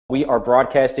We are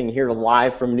broadcasting here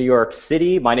live from New York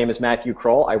City. My name is Matthew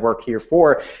Kroll. I work here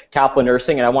for Kaplan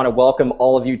Nursing, and I want to welcome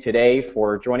all of you today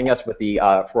for joining us with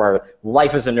for our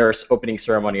Life as a Nurse opening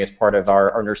ceremony as part of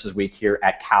our Nurses Week here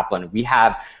at Kaplan. We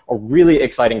have a really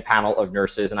exciting panel of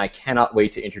nurses, and I cannot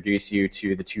wait to introduce you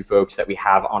to the two folks that we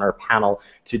have on our panel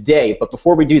today. But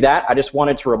before we do that, I just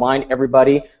wanted to remind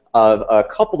everybody of a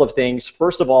couple of things.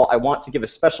 First of all, I want to give a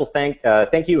special thank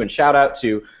you and shout out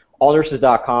to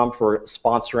allnurses.com for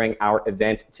sponsoring our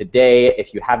event today.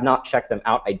 If you have not checked them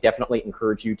out, I definitely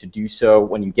encourage you to do so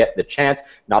when you get the chance.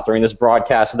 Not during this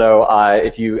broadcast, though.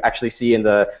 If you actually see in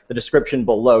the description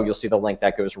below, you'll see the link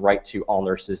that goes right to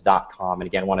allnurses.com. And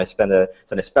again, I want to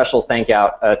send a special thank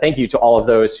you to all of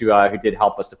those who did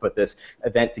help us to put this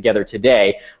event together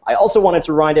today. I also wanted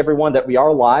to remind everyone that we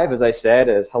are live, as I said,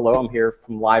 I'm here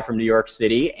live from New York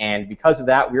City, and because of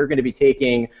that, we're going to be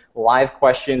taking live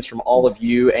questions from all of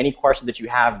you. Any questions that you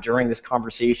have during this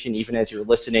conversation, even as you're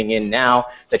listening in now,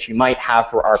 that you might have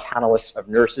for our panelists of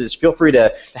nurses, feel free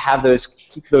to have those,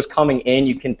 keep those coming in.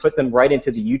 You can put them right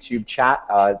into the YouTube chat,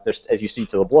 just as you see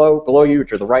to the below you or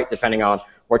to the right, depending on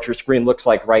what your screen looks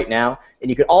like right now. And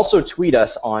you can also tweet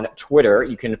us on Twitter.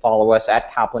 You can follow us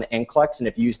at Kaplan NCLEX, and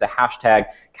if you use the hashtag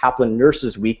Kaplan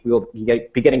Nurses Week, we will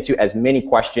be getting to as many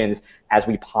questions as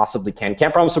we possibly can.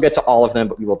 Can't promise we'll get to all of them,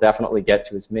 but we will definitely get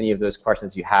to as many of those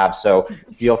questions you have, so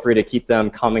feel free to keep them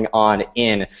coming on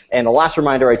in. And the last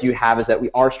reminder I do have is that we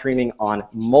are streaming on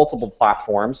multiple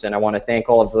platforms, and I want to thank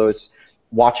all of those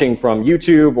watching from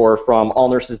YouTube or from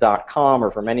allnurses.com or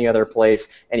from any other place.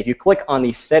 And if you click on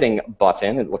the setting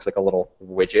button, it looks like a little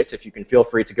widget, if you can feel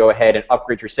free to go ahead and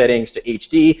upgrade your settings to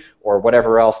HD or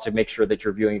whatever else to make sure that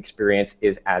your viewing experience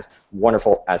is as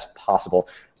wonderful as possible.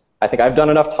 I think I've done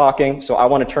enough talking, so I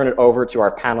want to turn it over to our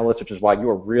panelists, which is why you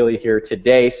are really here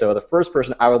today. So the first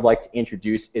person I would like to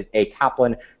introduce is a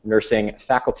Kaplan Nursing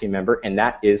faculty member, and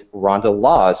that is Rhonda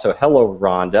Laws. So hello,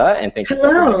 Rhonda, and thank you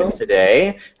for joining us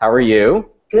today. How are you?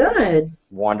 Good.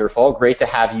 Wonderful. Great to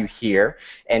have you here.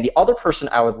 And the other person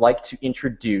I would like to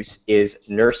introduce is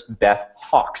Nurse Beth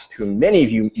Hawks, who many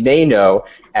of you may know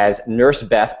as Nurse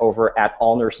Beth over at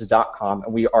allnurses.com,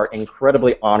 and we are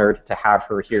incredibly honored to have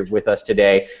her here with us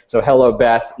today. So hello,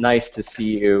 Beth. Nice to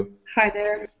see you. Hi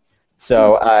there.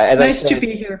 So as I said, nice to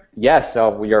be here. Yes, so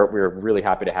we're really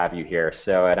happy to have you here.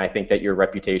 So, and I think that your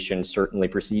reputation certainly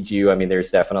precedes you. I mean, there's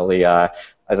definitely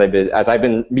as I've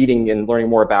been meeting and learning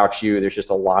more about you, there's just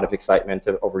a lot of excitement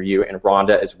over you, and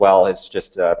Rhonda as well as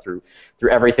just through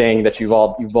everything that you've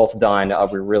both done.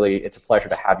 It's a pleasure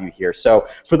to have you here. So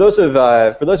for those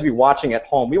of you watching at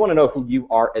home, we want to know who you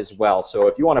are as well. So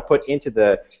if you want to put into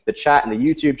the chat in the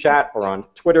YouTube chat or on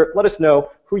Twitter, let us know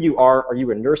who you are. Are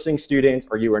you a nursing student?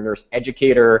 Are you a nurse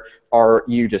educator? Are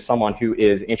you just someone who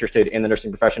is interested in the nursing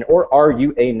profession? Or are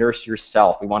you a nurse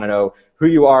yourself? We want to know who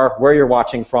you are, where you're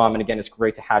watching from, and again, it's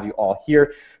great to have you all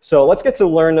here. So let's get to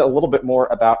learn a little bit more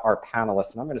about our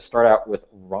panelists, and I'm going to start out with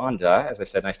Rhonda. As I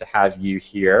said, nice to have you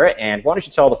here, and why don't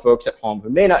you tell the folks at home who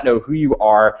may not know who you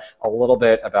are a little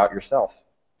bit about yourself?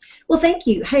 Well, thank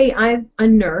you. Hey, I'm a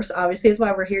nurse, obviously, is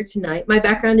why we're here tonight. My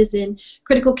background is in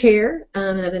critical care,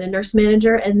 and I've been a nurse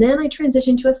manager, and then I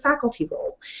transitioned to a faculty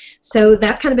role. So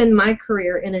that's kind of been my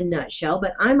career in a nutshell,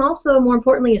 but I'm also, more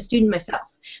importantly, a student myself.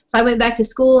 So I went back to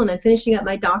school, and I'm finishing up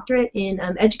my doctorate in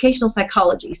educational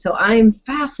psychology. So I'm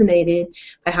fascinated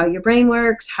by how your brain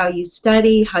works, how you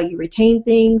study, how you retain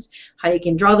things, how you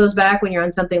can draw those back when you're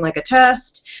on something like a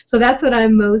test. So that's what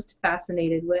I'm most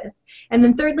fascinated with. And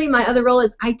then thirdly, my other role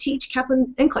is I teach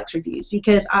Kaplan NCLEX reviews,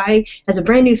 because I, as a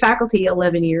brand new faculty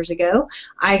 11 years ago,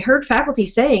 I heard faculty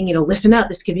saying, you know, listen up,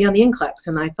 this could be on the NCLEX,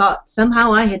 and I thought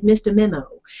somehow I had missed a memo.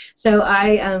 So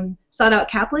I sought out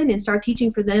Kaplan and started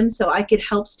teaching for them so I could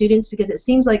help students, because it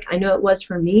seems like, I know it was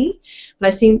for me, but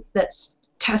I think that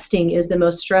testing is the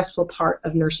most stressful part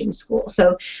of nursing school.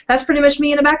 So that's pretty much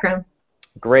me in a background.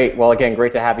 Great. Well, again,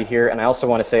 great to have you here. And I also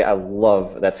want to say I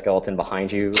love that skeleton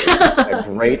behind you. It's a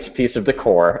great piece of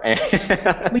decor.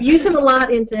 We use him a lot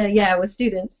with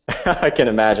students. I can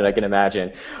imagine. I can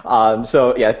imagine.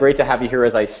 So, yeah, great to have you here,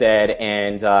 as I said.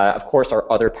 And, of course, our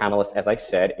other panelist, as I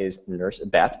said, is Nurse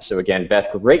Beth. So, again,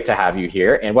 Beth, great to have you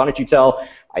here. And why don't you tell,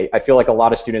 I feel like a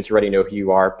lot of students already know who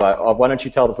you are, but why don't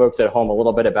you tell the folks at home a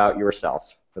little bit about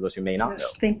yourself, for those who may not know.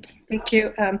 Thank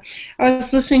you. I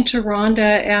was listening to Rhonda,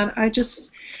 and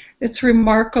it's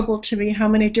remarkable to me how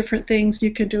many different things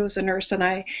you can do as a nurse, and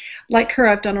I, like her,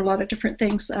 I've done a lot of different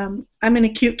things. I'm in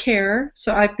acute care,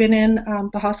 so I've been in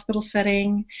the hospital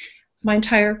setting my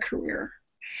entire career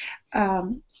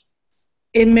in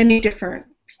many different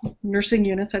nursing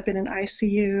units. I've been in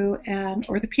ICU and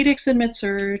orthopedics and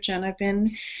med-surg, and I've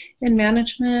been in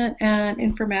management and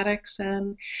informatics,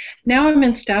 and now I'm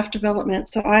in staff development.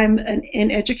 So I'm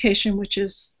in education, which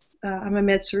is I'm a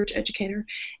med-surg educator,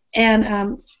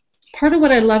 and part of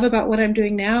what I love about what I'm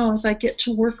doing now is I get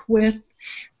to work with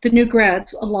the new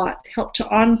grads a lot, help to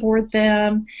onboard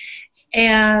them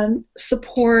and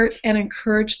support and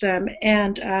encourage them,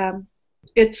 and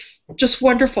it's just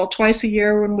wonderful twice a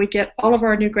year when we get all of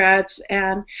our new grads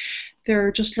and they're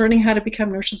just learning how to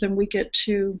become nurses, and we get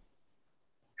to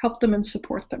help them and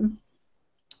support them.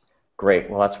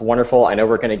 Great. Well, that's wonderful. I know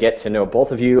we're going to get to know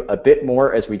both of you a bit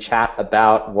more as we chat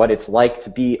about what it's like to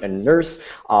be a nurse.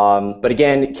 But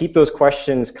again, keep those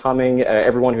questions coming.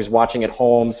 Everyone who's watching at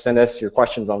home, send us your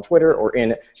questions on Twitter or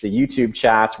in the YouTube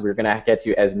chats. We're going to get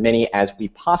to as many as we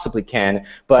possibly can.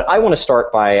 But I want to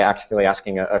start by actually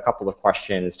asking a couple of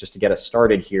questions just to get us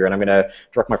started here. And I'm going to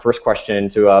direct my first question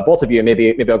to both of you.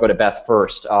 Maybe I'll go to Beth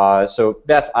first. So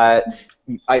Beth,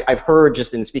 I've heard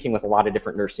just in speaking with a lot of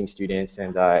different nursing students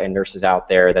and nurses out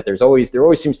there that there always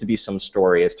seems to be some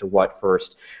story as to what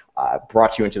first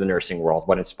brought you into the nursing world,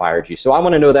 what inspired you. So I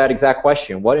want to know that exact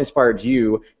question. What inspired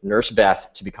you, Nurse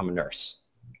Beth, to become a nurse?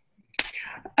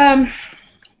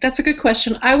 That's a good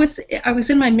question. I was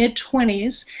in my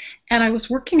mid-20s, and I was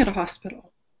working at a hospital.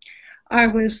 I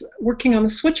was working on the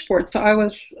switchboard, so I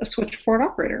was a switchboard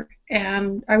operator,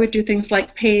 and I would do things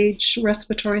like page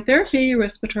respiratory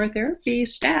therapy,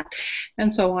 stat,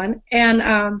 and so on. And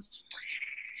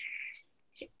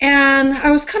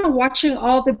I was kind of watching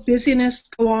all the busyness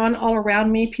go on all around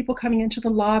me, people coming into the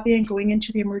lobby and going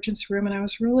into the emergency room, and I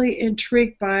was really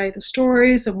intrigued by the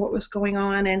stories and what was going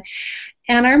on. And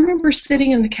I remember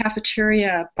sitting in the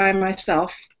cafeteria by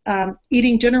myself,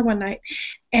 eating dinner one night,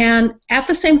 and at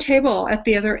the same table at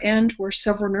the other end were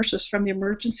several nurses from the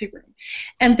emergency room,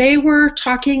 and they were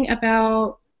talking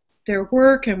about their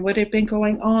work and what had been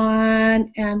going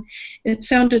on, and it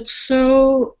sounded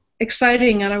so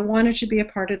exciting, and I wanted to be a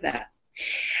part of that.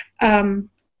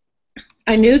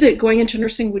 I knew that going into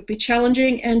nursing would be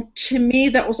challenging, and to me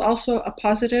that was also a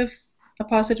positive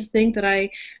thing, that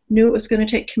I knew it was going to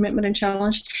take commitment and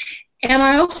challenge. And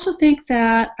I also think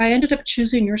that I ended up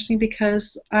choosing nursing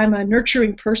because I'm a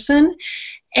nurturing person,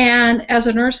 and as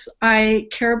a nurse I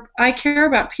care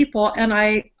about people, and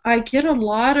I get a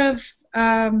lot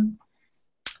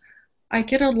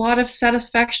of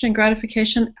satisfaction and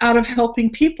gratification out of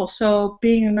helping people. So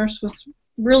being a nurse was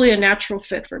really a natural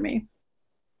fit for me.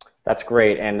 That's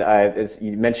great, and as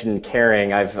you mentioned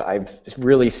caring, I've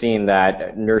really seen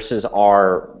that nurses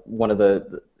are one of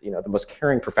the most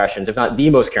caring professions, if not the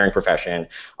most caring profession.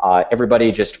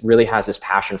 Everybody just really has this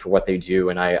passion for what they do,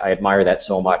 and I admire that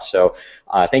so much. So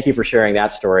thank you for sharing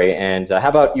that story. And how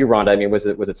about you, Rhonda? I mean, was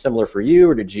it similar for you,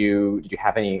 or did you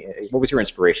have any? What was your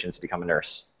inspiration to become a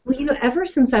nurse? Well, ever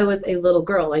since I was a little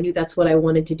girl, I knew that's what I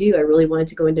wanted to do. I really wanted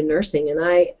to go into nursing, and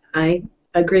I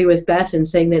agree with Beth in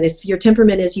saying that if your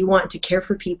temperament is you want to care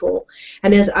for people,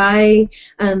 and as I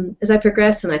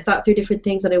progressed and I thought through different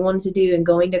things that I wanted to do and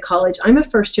going to college, I'm a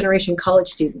first-generation college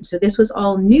student, so this was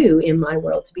all new in my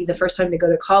world to be the first time to go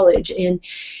to college, and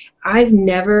I've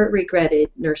never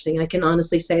regretted nursing. I can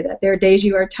honestly say that. There are days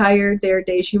you are tired, there are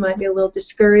days you might be a little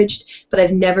discouraged, but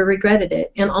I've never regretted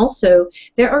it. And also,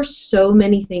 there are so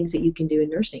many things that you can do in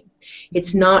nursing.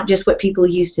 It's not just what people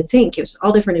used to think. It's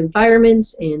all different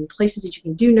environments and places that you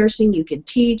can do nursing. You can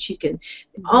teach, you can,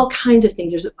 all kinds of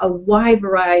things. There's a wide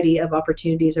variety of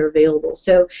opportunities are available.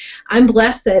 So I'm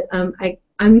blessed that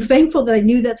I'm thankful that I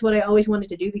knew that's what I always wanted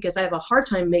to do, because I have a hard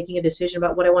time making a decision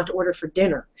about what I want to order for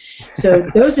dinner. So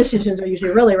those decisions are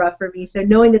usually really rough for me. So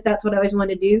knowing that that's what I always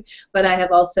wanted to do, but I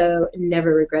have also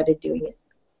never regretted doing it.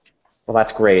 Well,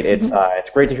 that's great. It's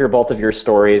great to hear both of your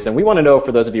stories, and we want to know,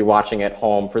 for those of you watching at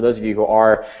home, for those of you who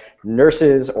are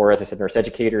nurses, or as I said, nurse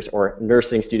educators or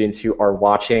nursing students who are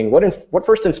watching, what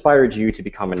first inspired you to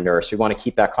become a nurse? We want to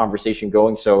keep that conversation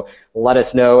going, so let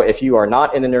us know if you are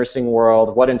not in the nursing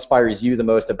world, what inspires you the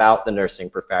most about the nursing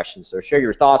profession. So share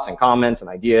your thoughts and comments and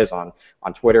ideas on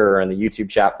Twitter or in the YouTube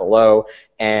chat below.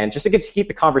 And just to keep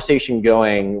the conversation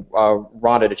going,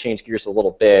 Rhonda, to change gears a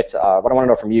little bit, what I want to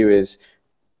know from you is,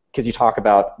 because you talk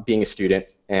about being a student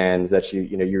and that you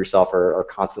yourself are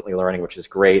constantly learning, which is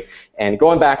great. And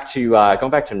going back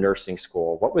to nursing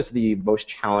school, what was the most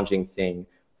challenging thing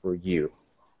for you?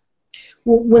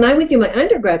 Well, when I went through my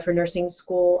undergrad for nursing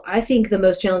school, I think the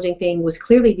most challenging thing was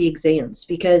clearly the exams,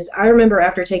 because I remember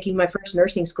after taking my first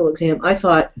nursing school exam, I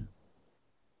thought,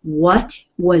 what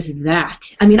was that?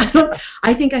 I mean,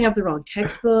 I think I have the wrong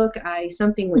textbook.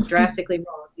 Something went drastically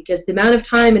wrong, because the amount of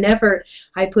time and effort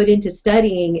I put into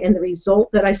studying and the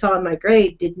result that I saw in my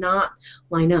grade did not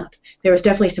line up. There was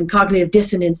definitely some cognitive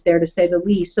dissonance there, to say the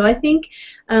least. So I think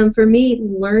for me,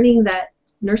 learning that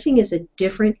nursing is a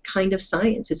different kind of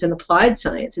science. It's an applied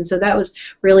science, and so that was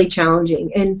really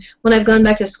challenging. And when I've gone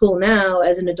back to school now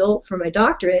as an adult for my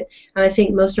doctorate, and I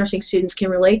think most nursing students can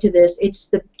relate to this, it's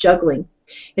the juggling.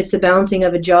 It's the balancing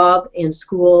of a job and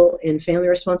school and family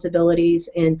responsibilities,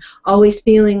 and always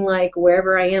feeling like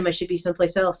wherever I am, I should be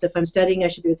someplace else. If I'm studying, I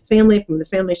should be with the family. If I'm with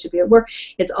the family, I should be at work.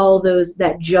 It's all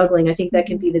that juggling. I think that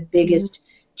can be the biggest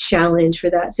challenge for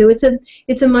that. So it's a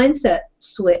mindset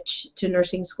switch to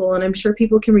nursing school, and I'm sure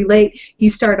people can relate. You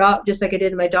start off just like I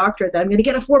did in my doctorate, that I'm going to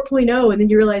get a 4.0, and then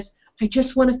you realize, I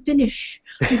just want to finish.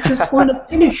 I just want to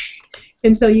finish.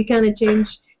 And so you kind of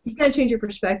change your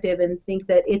perspective and think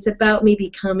that it's about me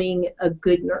becoming a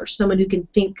good nurse, someone who can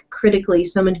think critically,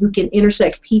 someone who can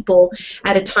intersect people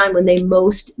at a time when they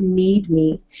most need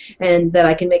me, and that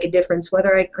I can make a difference.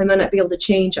 Whether I might not be able to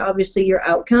change, obviously, your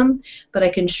outcome, but I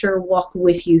can sure walk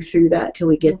with you through that till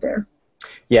we get there.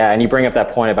 Yeah, and you bring up that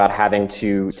point about having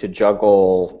to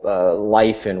juggle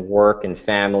life and work and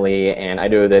family, and I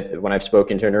know that when I've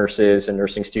spoken to nurses and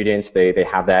nursing students, they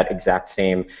have that exact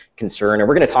same concern, and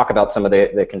we're going to talk about some of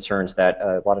the concerns that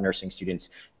a lot of nursing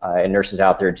students and nurses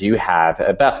out there do have.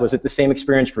 Beth, was it the same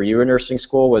experience for you in nursing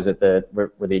school? Was it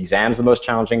were the exams the most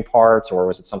challenging parts, or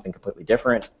was it something completely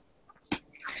different?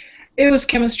 It was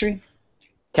chemistry.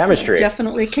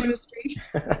 Definitely chemistry.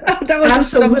 That was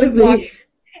absolutely.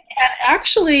 And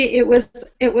actually, it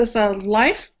was a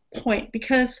life point,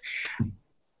 because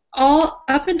all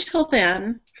up until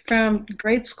then, from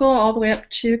grade school all the way up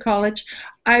to college,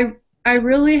 I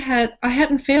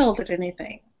hadn't failed at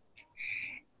anything,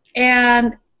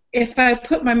 and if I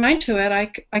put my mind to it,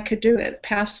 I could do it,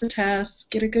 pass the tests,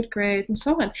 get a good grade, and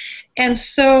so on. And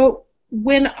so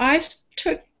when I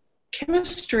took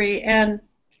chemistry, and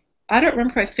I don't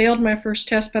remember if I failed my first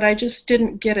test, but I just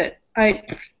didn't get it. I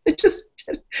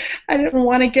didn't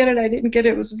want to get it. I didn't get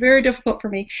it. It was very difficult for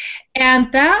me.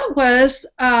 And that was,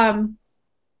 I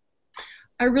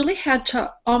really had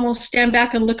to almost stand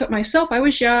back and look at myself. I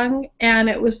was young, and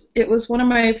it was one of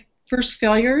my first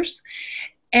failures.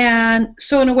 And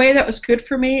so in a way that was good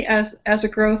for me as a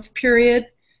growth period.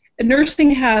 And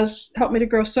nursing has helped me to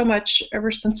grow so much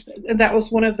ever since then. And that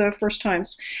was one of the first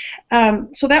times.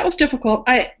 So that was difficult.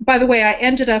 By the way, I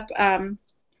ended up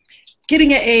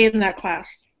getting an A in that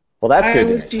class. Well, that's good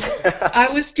news. I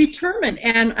was determined,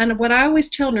 and what I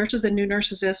always tell nurses and new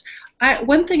nurses is,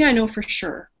 one thing I know for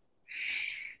sure,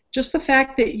 just the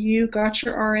fact that you got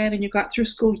your RN and you got through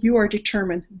school, you are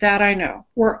determined. That I know.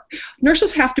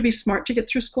 Nurses have to be smart to get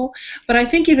through school, but I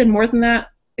think even more than that,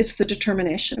 it's the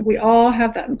determination. We all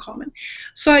have that in common.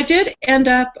 So I did end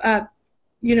up,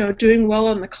 doing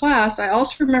well in the class. I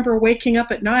also remember waking up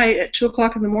at night at 2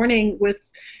 o'clock in the morning with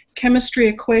chemistry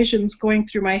equations going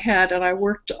through my head, and I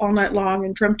worked all night long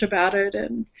and dreamt about it,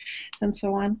 and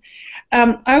so on.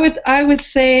 I would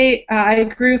say I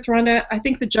agree with Rhonda. I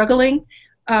think the juggling.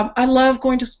 I love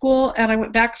going to school, and I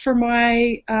went back for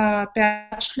my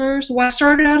bachelor's. Well, I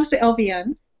started out as an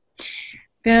LVN,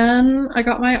 then I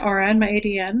got my RN, my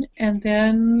ADN, and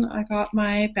then I got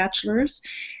my bachelor's,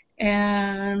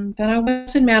 and then I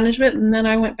was in management, and then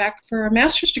I went back for a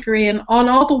master's degree, and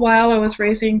all the while I was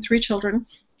raising 3 children.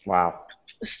 Wow.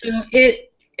 So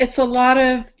it's a lot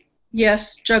of,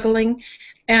 yes, juggling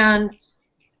and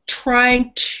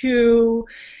trying to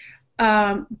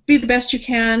be the best you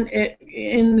can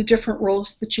in the different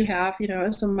roles that you have,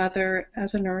 as a mother,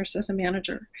 as a nurse, as a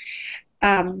manager.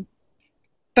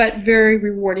 But very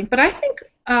rewarding. But I think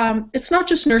it's not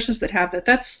just nurses that have that.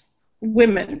 That's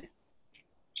women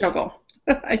juggle,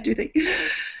 I do think.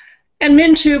 And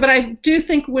men too, but I do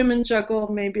think women juggle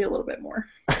maybe a little bit more.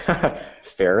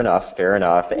 Fair enough.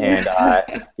 And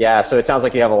yeah, so it sounds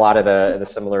like you have a lot of the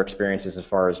similar experiences as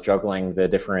far as juggling the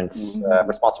different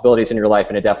responsibilities in your life,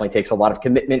 and it definitely takes a lot of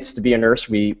commitments to be a nurse.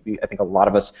 I think a lot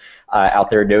of us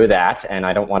out there know that, and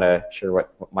I don't want to share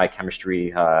what my chemistry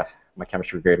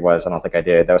grade was. I don't think I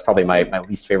did. That was probably my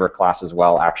least favorite class as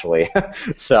well, actually.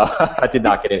 So I did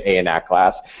not get an A in that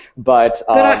class. But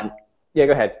yeah,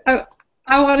 go ahead.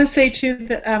 I want to say, too,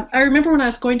 that I remember when I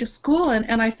was going to school,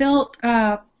 and I felt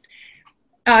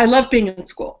I love being in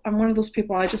school. I'm one of those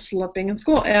people, I just love being in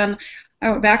school. And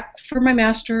I went back for my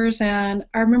master's, and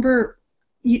I remember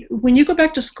when you go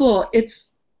back to school,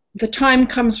 the time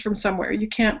comes from somewhere. You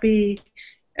can't be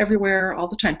everywhere all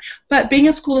the time. But being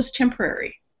in school is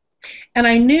temporary. And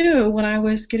I knew when I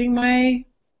was getting my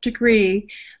degree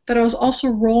that I was also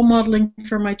role modeling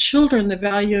for my children the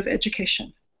value of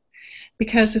education,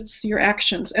 because it's your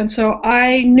actions. And so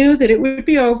I knew that it would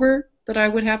be over, that I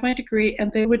would have my degree,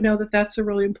 and they would know that that's a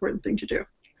really important thing to do.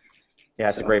 Yeah,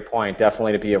 that's a great point.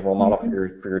 Definitely to be a role model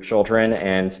for your children,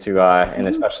 and to and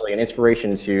especially an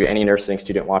inspiration to any nursing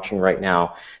student watching right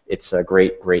now. It's a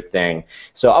great thing.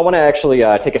 So I want to actually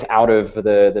take us out of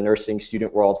the nursing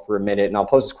student world for a minute, and I'll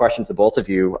pose this question to both of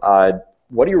you.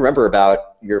 What do you remember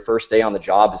about your first day on the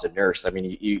job as a nurse? I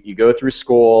mean, you go through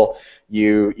school,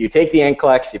 you take the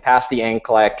NCLEX, you pass the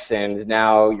NCLEX, and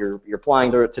now you're applying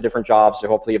to different jobs. So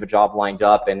hopefully you have a job lined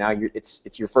up, and now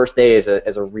it's your first day as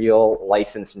a real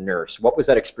licensed nurse. What was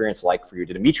that experience like for you?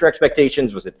 Did it meet your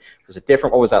expectations? Was it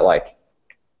different? What was that like?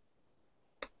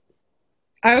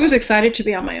 I was excited to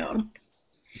be on my own.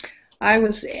 I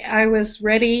was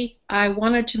ready. I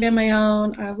wanted to be on my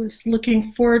own. I was looking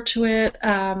forward to it.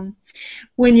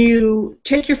 When you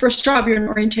take your first job, you're in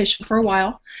orientation for a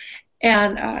while,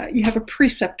 and you have a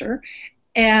preceptor,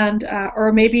 and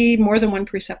or maybe more than one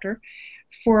preceptor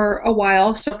for a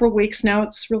while, several weeks. Now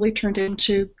it's really turned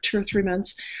into 2 or 3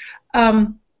 months.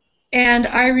 And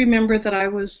I remember that I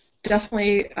was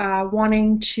definitely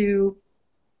wanting to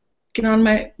be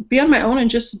on my own and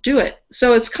just do it.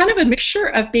 So it's kind of a mixture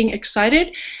of being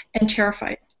excited and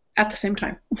terrified at the same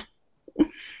time.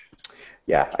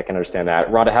 Yeah, I can understand that.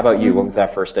 Rhonda, how about you? What was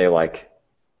that first day like?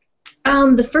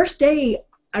 The first day,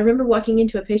 I remember walking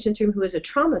into a patient's room who was a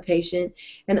trauma patient,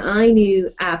 and I knew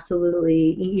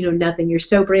absolutely, nothing. You're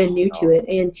so brand new to it.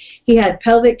 And he had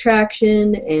pelvic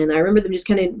traction, and I remember them just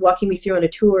kind of walking me through on a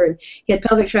tour, and he had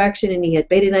pelvic traction, and he had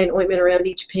betadine ointment around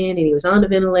each pin, and he was on a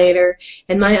ventilator,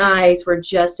 and my eyes were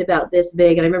just about this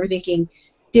big, and I remember thinking,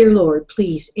 dear Lord,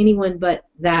 please, anyone but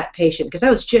that patient, because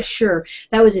I was just sure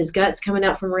that was his guts coming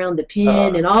out from around the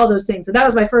pin and all those things. So that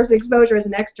was my first exposure as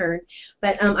an extern.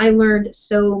 But I learned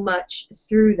so much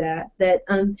through that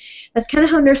that's kind of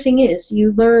how nursing is.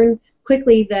 You learn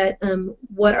quickly that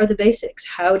what are the basics?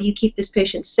 How do you keep this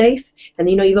patient safe? And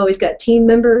you've always got team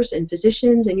members and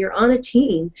physicians, and you're on a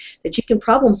team that you can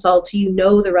problem solve till you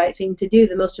know the right thing to do.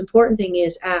 The most important thing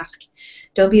is ask.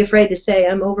 Don't be afraid to say,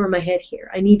 I'm over my head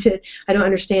here. I don't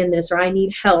understand this, or I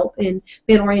need help. And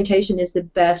orientation is the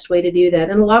best way to do that.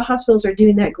 And a lot of hospitals are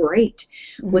doing that great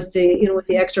with the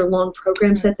extra long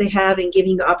programs that they have, and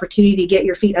giving you the opportunity to get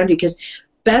your feet under you. Because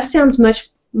Beth sounds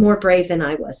much more brave than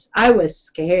I was. I was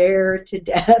scared to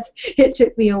death. It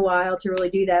took me a while to really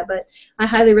do that, but I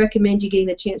highly recommend you getting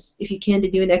the chance, if you can, to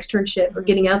do an externship or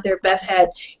getting out there. Beth had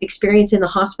experience in the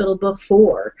hospital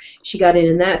before she got in,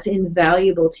 and that's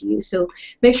invaluable to you. So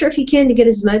make sure, if you can, to get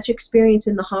as much experience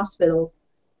in the hospital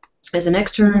as an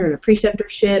extern or a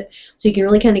preceptorship, so you can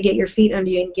really kind of get your feet under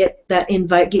you and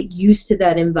get used to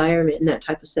that environment in that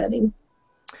type of setting.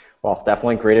 Well,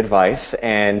 definitely great advice,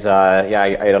 and yeah,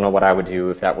 I don't know what I would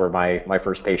do if that were my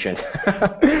first patient,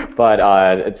 but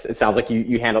it sounds like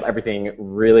you handled everything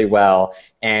really well,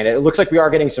 and it looks like we are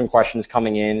getting some questions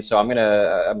coming in. So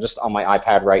I'm just on my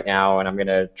iPad right now, and I'm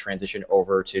gonna transition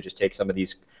over to just take some of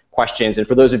these questions. And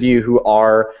for those of you who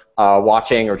are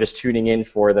watching or just tuning in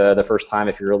for the first time,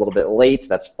 if you're a little bit late,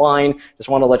 that's fine. Just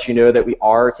want to let you know that we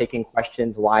are taking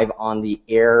questions live on the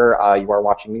air. You are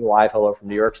watching me live. Hello from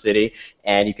New York City.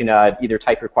 And you can either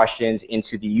type your questions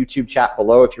into the YouTube chat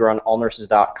below. If you're on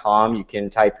allnurses.com, you can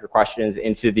type your questions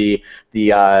into the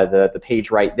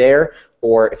page right there.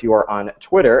 Or if you are on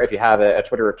Twitter, if you have a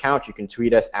Twitter account, you can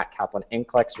tweet us at Kaplan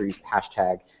NCLEX or use the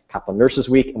hashtag Kaplan Nurses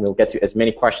Week, and we'll get to as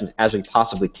many questions as we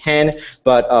possibly can.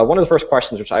 But one of the first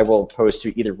questions, which I will pose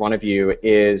to either one of you,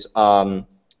 is also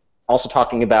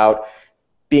talking about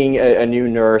being a new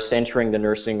nurse, entering the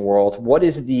nursing world. What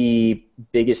is the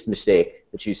biggest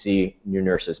mistake that you see new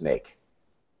nurses make?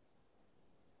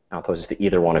 I'll pose this to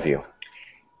either one of you.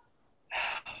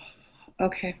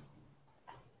 Okay.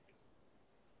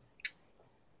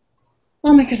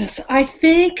 Oh my goodness, I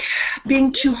think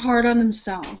being too hard on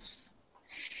themselves.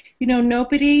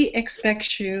 Nobody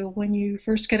expects you when you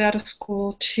first get out of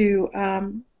school to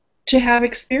have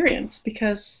experience,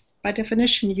 because by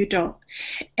definition you don't.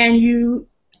 And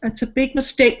it's a big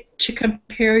mistake to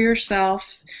compare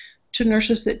yourself to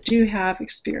nurses that do have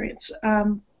experience.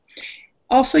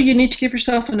 Also, you need to give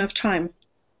yourself enough time.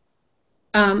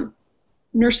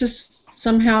 Nurses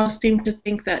somehow seem to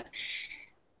think that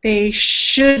they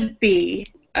should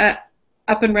be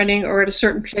up and running or at a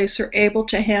certain place or able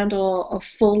to handle a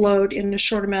full load in a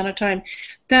short amount of time.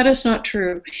 That is not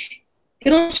true.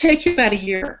 It'll take you about a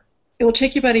year. It will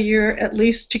take you about a year at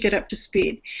least to get up to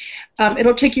speed.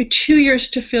 It'll take you 2 years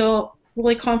to feel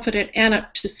really confident and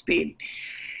up to speed.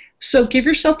 So give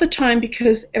yourself the time,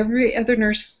 because every other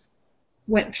nurse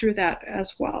went through that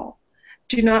as well.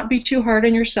 Do not be too hard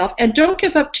on yourself, and don't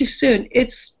give up too soon.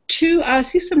 I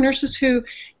see some nurses who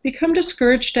become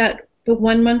discouraged at the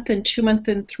 1 month and 2 month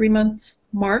and 3 months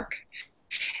mark,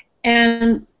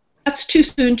 and that's too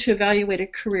soon to evaluate a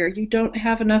career. You don't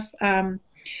have enough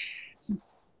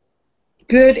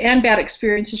good and bad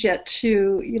experiences yet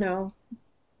to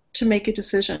make a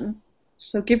decision.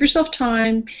 So give yourself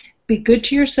time. Be good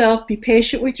to yourself. Be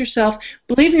patient with yourself.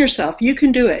 Believe in yourself. You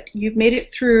can do it. You've made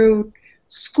it through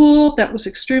school. That was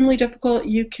extremely difficult.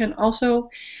 You can also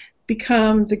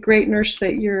become the great nurse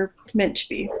that you're meant to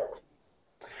be.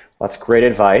 That's great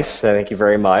advice. Thank you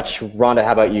very much. Rhonda,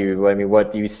 how about you? I mean,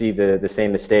 what do you see the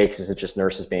same mistakes? Is it just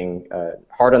nurses being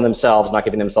hard on themselves, not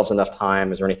giving themselves enough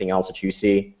time? Is there anything else that you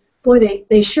see? Boy,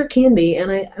 they sure can be.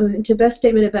 And to Beth's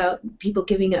statement about people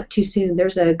giving up too soon,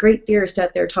 there's a great theorist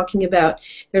out there talking about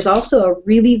there's also a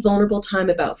really vulnerable time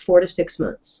about 4 to 6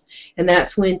 months. And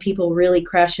that's when people really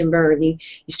crash and burn. You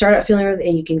start out feeling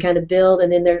and you can kind of build,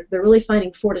 and then they're really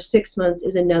finding 4 to 6 months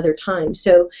is another time.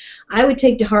 So I would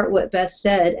take to heart what Beth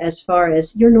said as far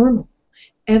as you're normal.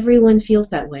 Everyone feels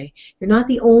that way. You're not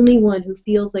the only one who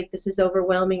feels like this is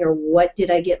overwhelming or what did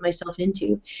I get myself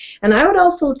into. And I would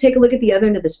also take a look at the other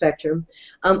end of the spectrum.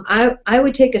 I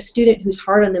would take a student who's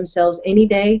hard on themselves any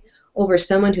day over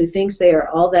someone who thinks they are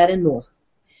all that and more.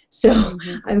 So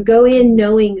I would go in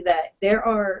knowing that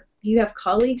you have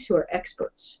colleagues who are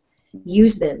experts.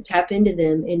 Use them, tap into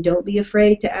them, and don't be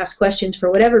afraid to ask questions for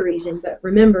whatever reason. But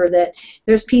remember that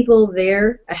there's people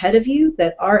there ahead of you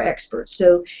that are experts.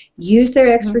 So use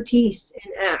their expertise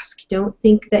and ask. Don't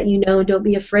think that you know, and don't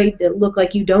be afraid to look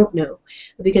like you don't know,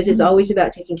 because it's always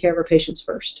about taking care of our patients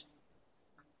first.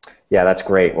 Yeah, that's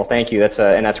great. Well, thank you. That's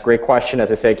a great question.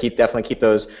 As I say, definitely keep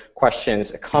those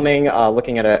questions coming.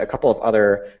 Looking at a couple of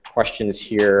other questions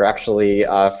here, actually,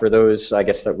 for those I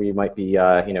guess that we might be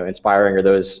inspiring, or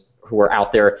those who are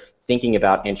out there thinking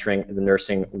about entering the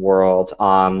nursing world.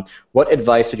 What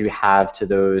advice would you have to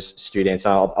those students?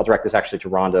 I'll direct this actually to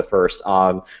Rhonda first.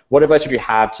 What advice would you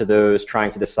have to those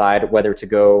trying to decide whether to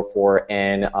go for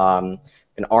an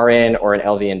RN or an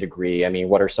LVN degree? I mean,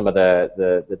 what are some of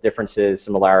the differences,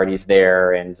 similarities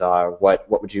there, and what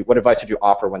advice would you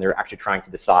offer when they're actually trying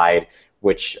to decide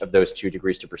which of those two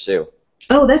degrees to pursue?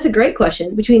 Oh, that's a great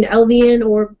question. Between LVN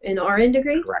or an RN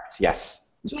degree? Correct, yes.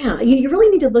 Yeah, you really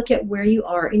need to look at where you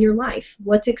are in your life.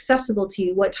 What's accessible to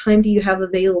you? What time do you have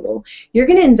available? You're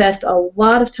going to invest a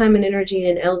lot of time and energy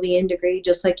in an LVN degree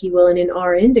just like you will in an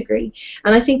RN degree.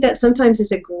 And I think that sometimes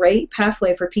is a great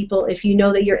pathway for people. If you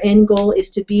know that your end goal is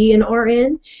to be an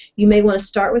RN, you may want to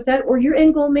start with that, or your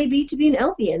end goal may be to be an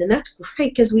LVN. And that's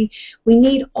great because we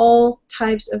need all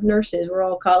types of nurses. We're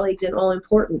all colleagues and all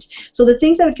important. So the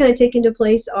things I would kind of take into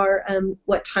place are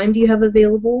what time do you have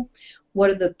available? What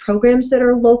are the programs that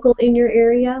are local in your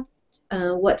area?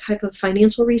 What type of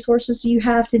financial resources do you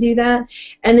have to do that?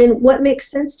 And then what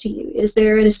makes sense to you? Is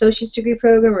there an associate's degree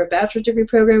program or a bachelor's degree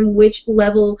program? Which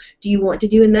level do you want to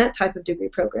do in that type of degree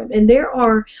program? And there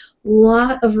are a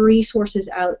lot of resources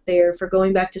out there for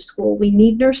going back to school. We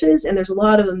need nurses, and there's a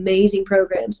lot of amazing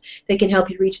programs that can help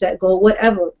you reach that goal,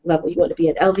 whatever level you want to be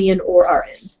at, LVN or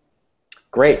RN.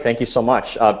 Great, thank you so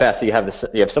much. Beth, do you have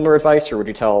similar advice, or would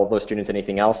you tell those students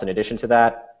anything else in addition to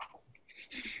that?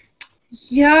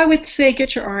 Yeah, I would say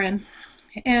get your RN,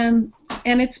 and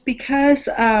it's because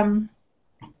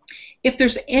if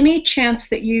there's any chance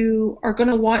that you are going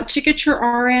to want to get your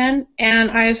RN,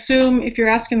 and I assume if you're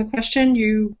asking the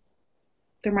question,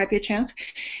 there might be a chance.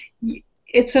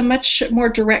 It's a much more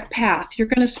direct path. You're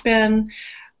going to spend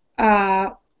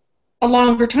a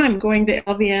longer time going to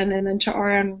LVN and then to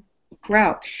RN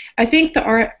route. I think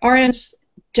the RNs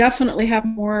definitely have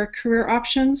more career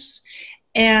options,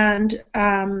 and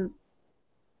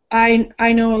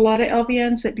I know a lot of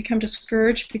LVNs that become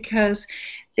discouraged because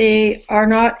they are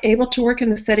not able to work in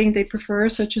the setting they prefer,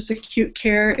 such as acute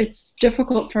care. It's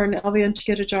difficult for an LVN to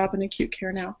get a job in acute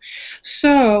care now.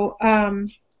 So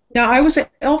now I was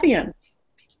at LVN.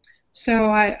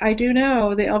 So I do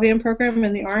know the LVN program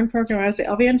and the RN program. I was at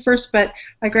LVN first, but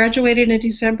I graduated in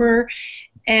December,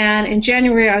 and in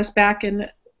January I was back in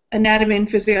anatomy and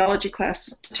physiology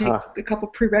class to take a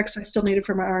couple prereqs I still needed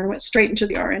for my RN. Went straight into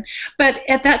the RN. But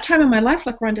at that time in my life,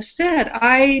 like Rhonda said,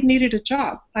 I needed a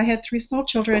job. I had 3 small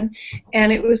children,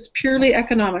 and it was purely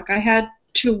economic. I had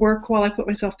to work while I put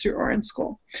myself through RN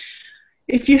school.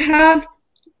 If you have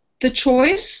the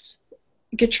choice,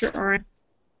 get your RN.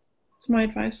 That's my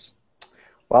advice.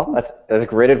 Well, that's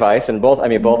great advice, and both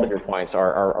of your points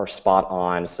are spot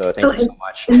on. So thank you so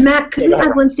much. And Matt, could we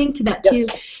add one thing to that too?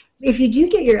 Yes. if you do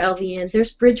get your LVN,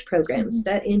 there's bridge programs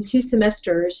that in 2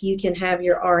 semesters you can have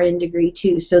your RN degree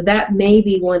too. So that may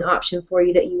be one option for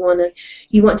you that you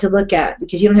want to look at,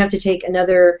 because you don't have to take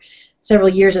another several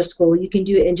years of school. You can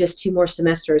do it in just 2 more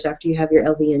semesters after you have your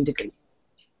LVN degree.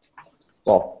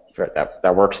 Well, sure,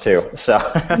 that works too. So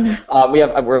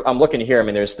I'm looking here. I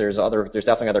mean, there's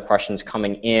definitely other questions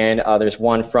coming in. There's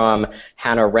one from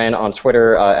Hannah Wren on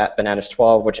Twitter at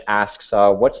Bananas12, which asks,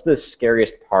 what's the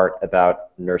scariest part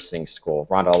about nursing school?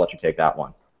 Rhonda, I'll let you take that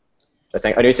one.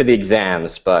 I know you said the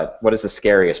exams, but what is the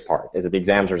scariest part? Is it the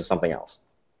exams or is it something else?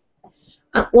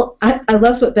 Well, I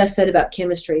loved what Beth said about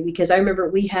chemistry, because I remember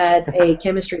we had a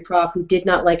chemistry prof who did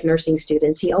not like nursing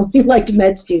students. He only liked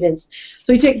med students.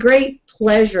 So he took great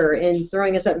pleasure in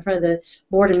throwing us up in front of the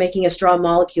board and making us draw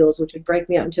molecules, which would break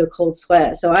me out into a cold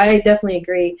sweat. So I definitely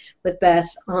agree with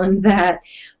Beth on that.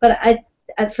 But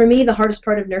for me, the hardest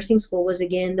part of nursing school was,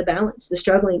 again, the balance, the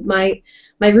struggling. My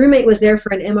roommate was there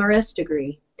for an MRS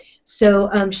degree. So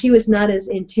she was not as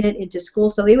intent into school,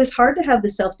 so it was hard to have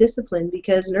the self-discipline,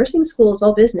 because nursing school is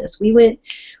all business. We went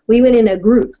in a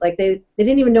group. Like they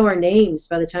didn't even know our names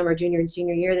by the time our junior and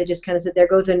senior year. They just kind of said, there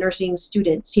go the nursing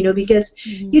students, because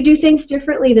you do things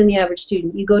differently than the average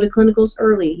student. You go to clinicals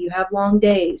early, you have long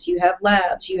days, you have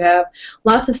labs, you have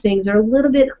lots of things that are a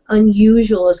little bit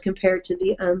unusual as compared to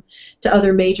the to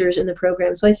other majors in the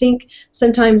program. So I think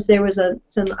sometimes there was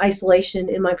some isolation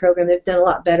in my program. They've done a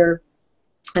lot better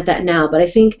at that now, but I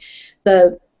think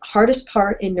the hardest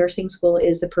part in nursing school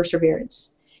is the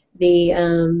perseverance.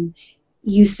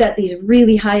 You set these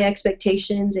really high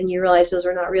expectations and you realize those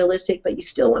are not realistic, but you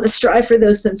still want to strive for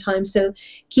those sometimes. So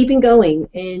keeping going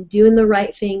and doing the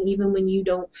right thing even when you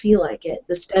don't feel like it.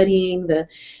 The studying,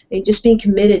 and just being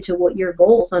committed to what your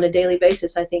goals on a daily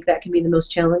basis, I think that can be the most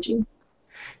challenging.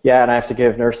 Yeah, and I have to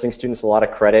give nursing students a lot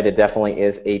of credit. It definitely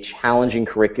is a challenging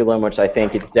curriculum, which I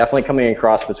think it's definitely coming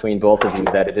across between both of you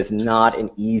that it is not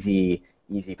an easy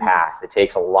path. It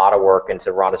takes a lot of work, and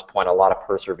to Rhonda's point, a lot of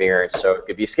perseverance. So it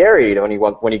could be scary when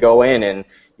you go in and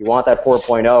you want that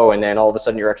 4.0, and then all of a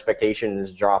sudden your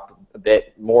expectations drop a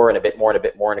bit more and a bit more and a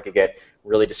bit more, and it could get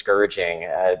really discouraging.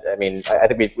 I mean, I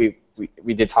think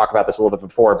we did talk about this a little bit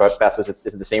before, but Beth, is it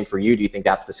the same for you? Do you think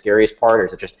that's the scariest part, or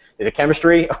is it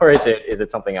chemistry, or is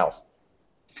it something else?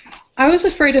 I was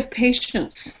afraid of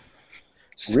patients.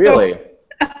 Really?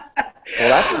 Well,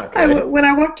 that's not good. When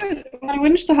I went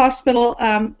into the hospital,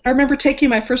 I remember taking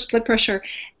my first blood pressure,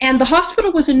 and the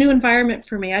hospital was a new environment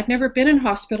for me. I'd never been in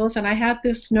hospitals, and I had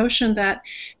this notion that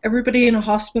everybody in a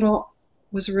hospital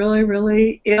was really,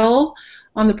 really ill,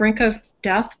 on the brink of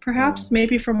death, perhaps,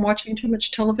 maybe from watching too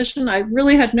much television. I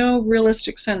really had no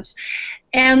realistic sense.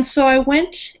 And so I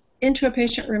went into a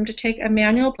patient room to take a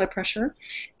manual blood pressure,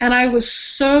 and I was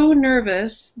so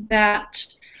nervous that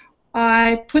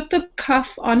I put the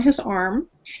cuff on his arm,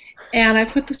 and I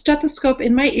put the stethoscope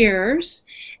in my ears,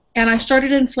 and I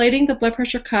started inflating the blood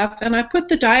pressure cuff, and I put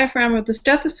the diaphragm of the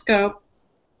stethoscope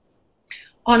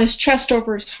on his chest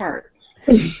over his heart.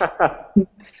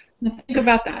 Now think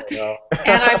about that.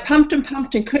 And I pumped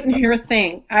and couldn't hear a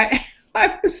thing. I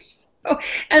was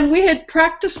and we had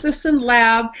practiced this in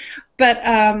lab, but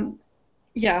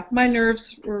yeah, my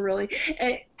nerves were really.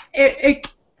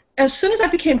 As soon as I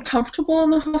became comfortable in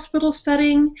the hospital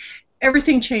setting,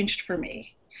 everything changed for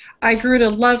me. I grew to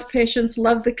love patients,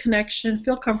 love the connection,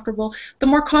 feel comfortable. The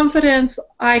more confidence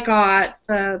I got,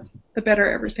 the better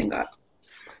everything got.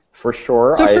 For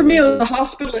sure. So for me, it was the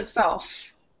hospital itself.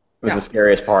 It was the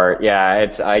scariest part. Yeah,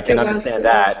 I can understand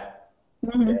that.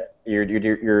 Mm-hmm.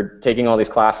 You're taking all these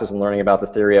classes and learning about the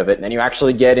theory of it, and then you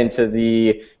actually get into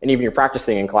and even you're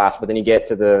practicing in class, but then you get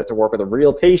to work with a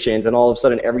real patient, and all of a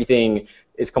sudden everything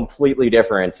is completely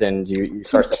different, and you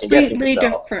start second guessing yourself. Completely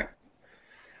different.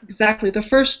 Exactly. The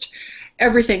first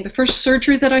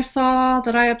surgery that I saw,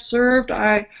 that I observed,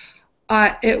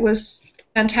 it was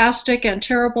fantastic and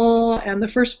terrible, and the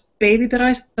first baby that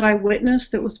I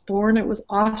witnessed that was born, it was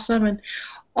awesome, and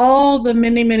all the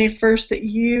many, many firsts that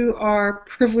you are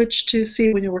privileged to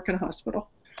see when you work in a hospital.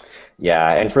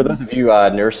 Yeah, and for those of you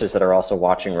nurses that are also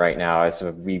watching right now,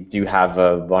 we do have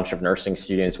a bunch of nursing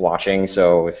students watching,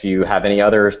 so if you have any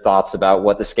other thoughts about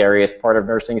what the scariest part of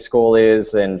nursing school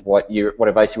is and what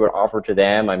advice you would offer to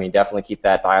them, I mean, definitely keep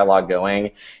that dialogue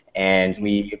going. And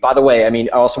by the way, I mean,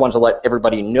 I also wanted to let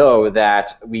everybody know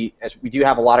that we do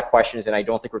have a lot of questions, and I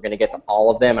don't think we're going to get to all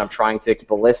of them. I'm trying to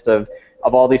keep a list of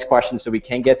all these questions so we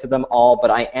can get to them all, but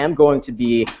I am going to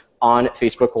be on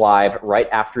Facebook Live right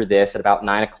after this at about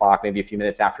 9 o'clock, maybe a few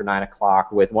minutes after 9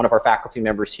 o'clock, with one of our faculty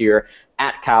members here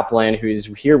at Kaplan, who's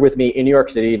here with me in New York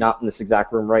City, not in this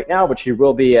exact room right now, but she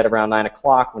will be at around 9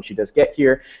 o'clock when she does get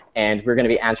here. And we're going to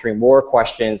be answering more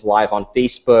questions live on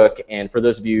Facebook. And for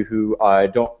those of you who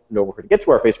don't know where to get to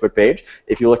our Facebook page,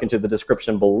 if you look into the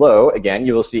description below, again,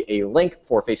 you will see a link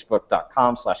for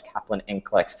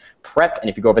facebook.com/KaplanNCLEX-prep. And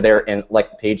if you go over there and like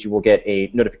the page, you will get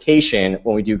a notification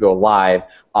when we do go live.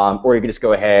 Or you can just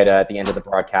go ahead at the end of the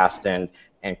broadcast and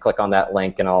click on that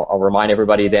link, and I'll remind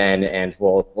everybody then, and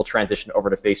we'll transition over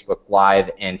to Facebook Live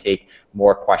and take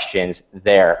more questions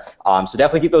there. So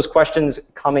definitely keep those questions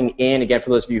coming in. Again,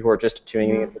 for those of you who are just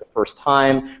tuning in for the first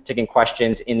time, taking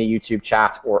questions in the YouTube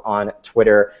chat or on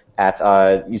Twitter at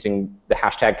using the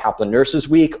hashtag Kaplan Nurses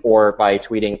Week, or by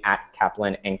tweeting at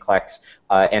Kaplan NCLEX.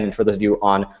 And for those of you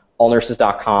on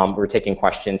allnurses.com, we're taking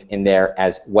questions in there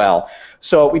as well.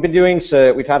 So we've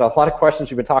had a lot of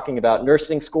questions. We've been talking about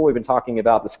nursing school. We've been talking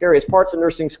about the scariest parts of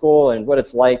nursing school and what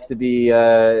it's like to be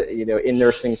in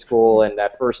nursing school and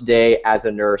that first day as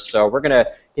a nurse. So we're going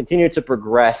to continue to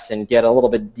progress and get a little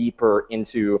bit deeper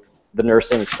into the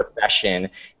nursing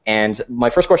profession. And my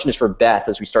first question is for Beth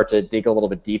as we start to dig a little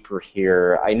bit deeper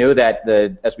here. I know that,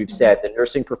 as we've said, the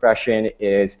nursing profession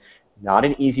is not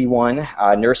an easy one.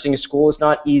 Nursing school is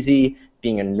not easy.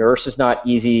 Being a nurse is not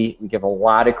easy. We give a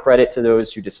lot of credit to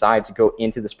those who decide to go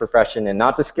into this profession, and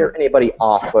not to scare anybody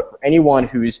off, but for anyone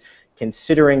who's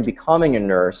considering becoming a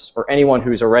nurse, or anyone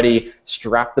who's already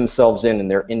strapped themselves in and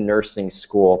they're in nursing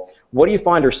school, what do you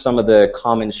find are some of the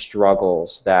common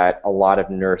struggles that a lot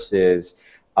of nurses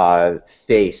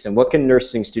face, and what can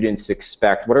nursing students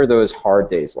expect? What are those hard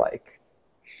days like?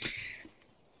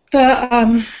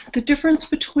 The difference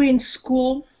between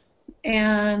school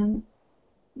and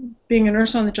being a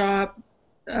nurse on the job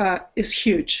is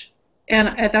huge,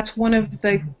 and that's one of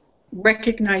the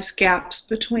recognized gaps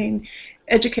between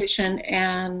education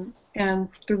and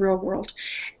the real world.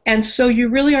 And so you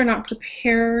really are not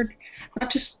prepared,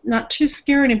 not to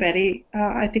scare anybody.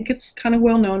 I think it's kind of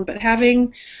well known, but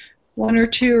having 1 or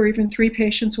 2 or even 3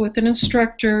 patients with an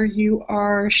instructor, you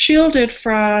are shielded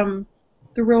from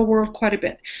the real world quite a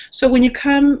bit. So when you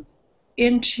come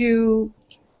into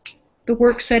the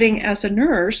work setting as a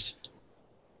nurse,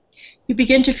 you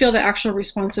begin to feel the actual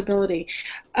responsibility.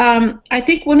 I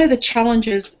think one of the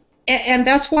challenges, and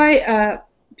that's why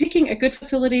picking a good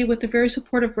facility with a very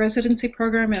supportive residency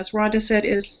program, as Rhonda said,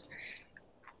 is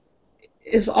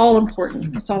all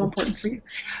important. It's all important for you.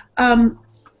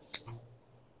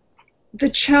 The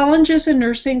challenges in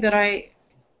nursing that I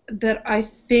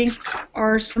think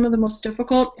are some of the most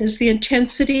difficult is the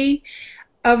intensity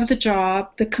of the job,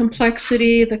 the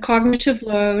complexity, the cognitive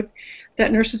load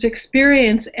that nurses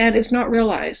experience, and it's not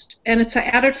realized. And it's an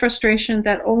added frustration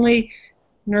that only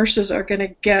nurses are going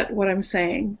to get what I'm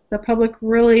saying. The public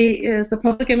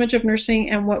image of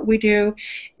nursing and what we do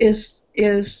is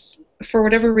for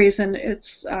whatever reason,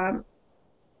 it's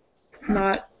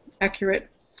not accurate.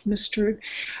 It's mistrued.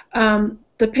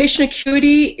 The patient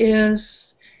acuity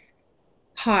is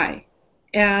high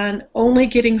and only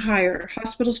getting higher.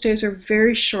 Hospital stays are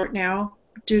very short now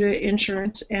due to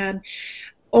insurance, and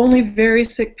only very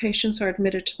sick patients are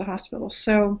admitted to the hospital.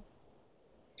 So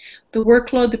the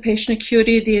workload, the patient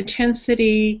acuity, the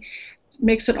intensity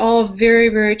makes it all very,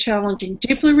 very challenging.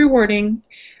 Deeply rewarding.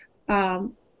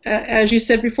 As you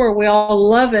said before, we all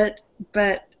love it,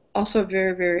 but also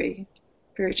very, very,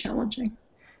 very challenging.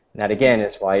 And that, again,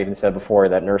 is why I even said before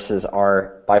that nurses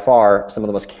are, by far, some of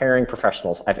the most caring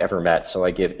professionals I've ever met. So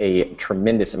I give a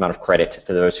tremendous amount of credit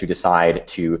to those who decide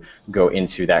to go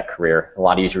into that career. A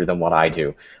lot easier than what I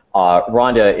do.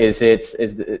 Rhonda,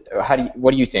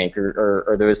 what do you think?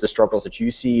 Are those the struggles that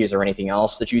you see? Is there anything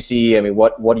else that you see? I mean,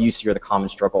 what do you see are the common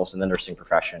struggles in the nursing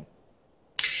profession?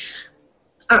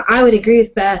 I would agree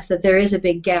with Beth that there is a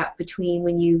big gap between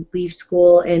when you leave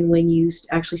school and when you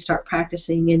actually start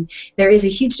practicing, and there is a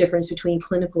huge difference between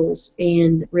clinicals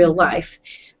and real life.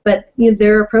 But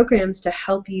there are programs to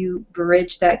help you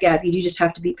bridge that gap. You do just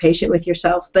have to be patient with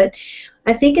yourself. But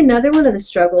I think another one of the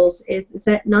struggles is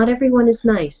that not everyone is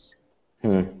nice.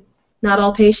 Not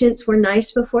all patients were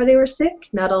nice before they were sick.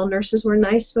 Not all nurses were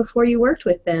nice before you worked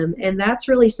with them. And that's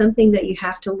really something that you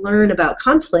have to learn about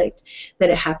conflict,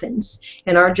 that it happens.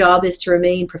 And our job is to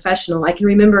remain professional. I can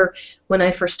remember when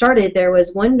I first started, there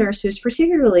was one nurse who was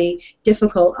particularly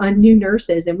difficult on new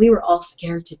nurses, and we were all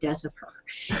scared to death of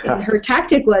her. And her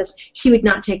tactic was she would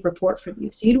not take report from you.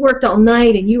 So you'd worked all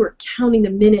night, and you were counting the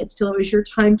minutes till it was your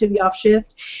time to be off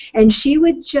shift. And she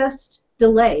would just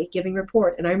delay giving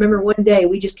report. And I remember one day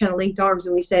we just kind of linked arms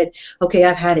and we said, okay,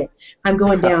 I've had it. I'm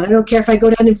going down. I don't care if I go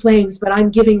down in flames, but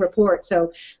I'm giving report.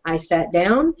 So I sat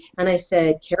down and I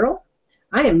said, Carol,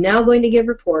 I am now going to give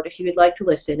report if you would like to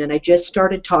listen. And I just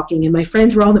started talking, and my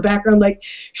friends were all in the background like,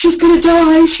 she's going to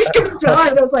die, she's going to die.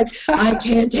 And I was like, I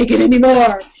can't take it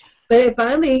anymore. But it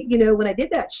finally, when I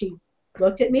did that, she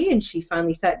looked at me and she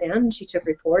finally sat down and she took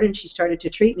report and she started to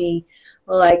treat me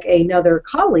like another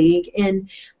colleague. And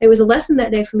it was a lesson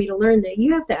that day for me to learn that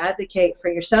you have to advocate for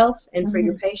yourself and for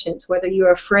your patients, whether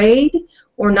you're afraid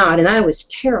or not. And I was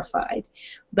terrified.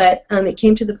 But it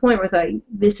came to the point where I thought,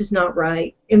 this is not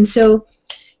right. And so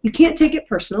you can't take it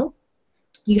personal.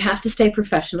 You have to stay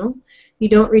professional. You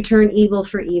don't return evil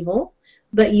for evil.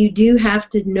 But you do have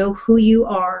to know who you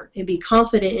are and be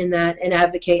confident in that and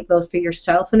advocate both for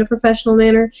yourself in a professional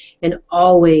manner and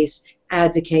always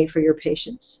advocate for your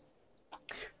patients.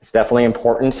 It's definitely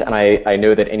important, and I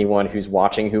know that anyone who's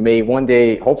watching who may one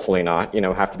day, hopefully not,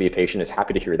 have to be a patient is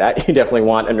happy to hear that. You definitely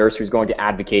want a nurse who's going to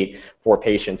advocate for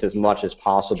patients as much as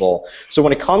possible. So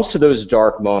when it comes to those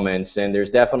dark moments, and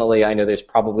there's definitely, I know there's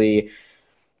probably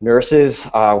nurses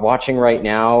watching right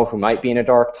now who might be in a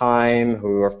dark time,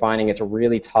 who are finding it's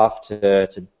really tough to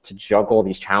juggle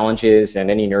these challenges, and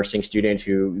any nursing student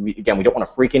who, again, we don't want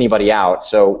to freak anybody out.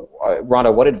 So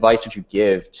Rhonda, what advice would you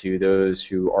give to those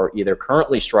who are either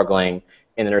currently struggling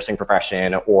in the nursing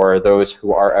profession or those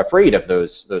who are afraid of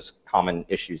those common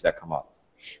issues that come up?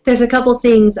 There's a couple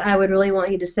things I would really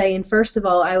want you to say, and first of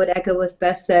all, I would echo what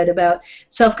Beth said about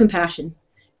self-compassion.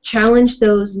 Challenge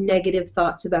those negative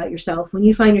thoughts about yourself. When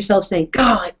you find yourself saying,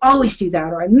 God, I always do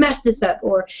that, or I messed this up,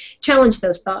 or challenge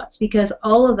those thoughts, because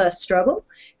all of us struggle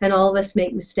and all of us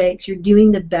make mistakes. You're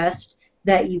doing the best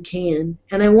that you can.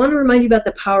 And I want to remind you about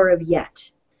the power of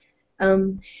yet.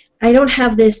 I don't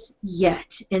have this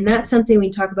yet, and that's something we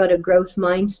talk about, a growth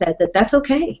mindset, that's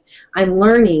okay. I'm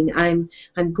learning. I'm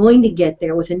going to get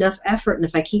there with enough effort, and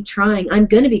if I keep trying, I'm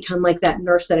going to become like that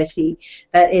nurse that I see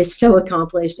that is so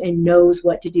accomplished and knows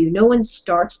what to do. No one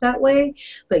starts that way,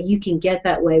 but you can get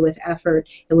that way with effort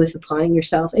and with applying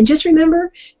yourself. And just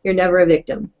remember, you're never a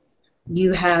victim.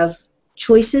 You have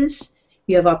choices,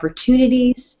 you have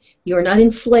opportunities. You're not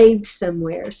enslaved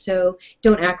somewhere, so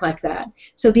don't act like that.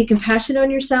 So be compassionate on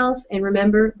yourself and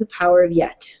remember the power of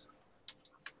yet.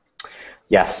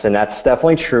 Yes, and that's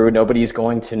definitely true. Nobody's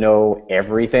going to know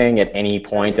everything at any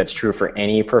point. That's true for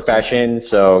any profession.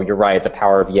 So you're right, the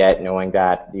power of yet, knowing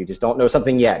that you just don't know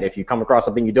something yet. If you come across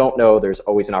something you don't know, there's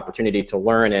always an opportunity to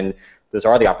learn, and those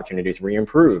are the opportunities where you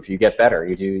improve, you get better,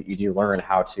 you do learn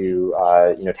how to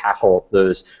tackle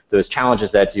those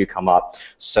challenges that do come up.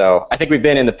 So I think we've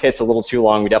been in the pits a little too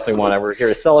long. We definitely we're here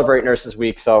to celebrate Nurses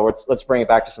Week, so let's bring it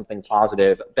back to something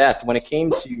positive. Beth, when it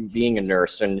came to being a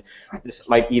nurse, and this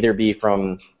might either be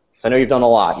from, so I know you've done a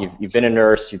lot. You've been a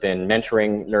nurse, you've been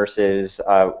mentoring nurses.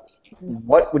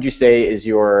 What would you say is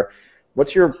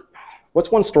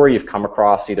what's one story you've come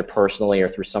across either personally or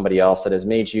through somebody else that has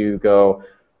made you go,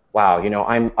 wow,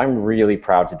 I'm really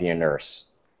proud to be a nurse?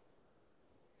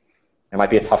 It might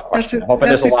be a tough question. I'm hoping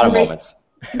there's a lot of moments.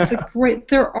 It's a great,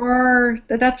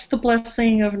 that's the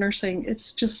blessing of nursing.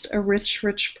 It's just a rich,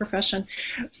 rich profession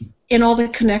in all the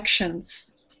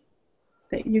connections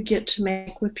that you get to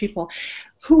make with people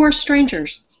who are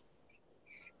strangers.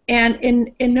 And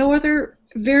in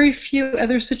very few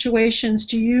other situations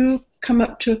do you come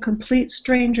up to a complete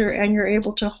stranger and you're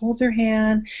able to hold their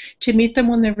hand, to meet them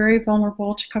when they're very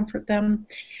vulnerable, to comfort them.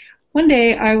 One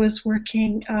day I was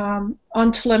working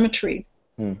on telemetry.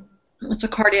 It's a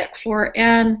cardiac floor,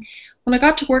 and when I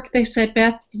got to work they said,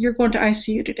 Beth, you're going to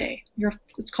ICU today.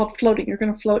 It's called floating. You're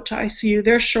going to float to ICU.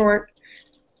 They're short.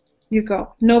 You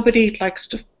go. Nobody likes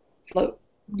to float.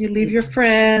 You leave your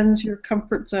friends, your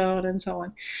comfort zone, and so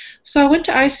on. So I went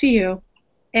to ICU,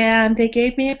 and they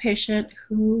gave me a patient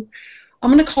who,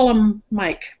 I'm going to call him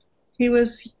Mike. He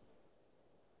was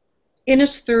in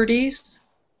his 30s.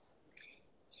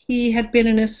 He had been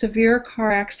in a severe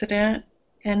car accident,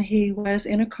 and he was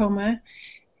in a coma.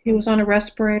 He was on a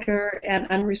respirator and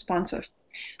unresponsive.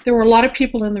 There were a lot of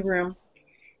people in the room.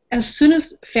 As soon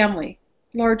as family,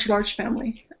 large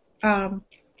family,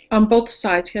 on both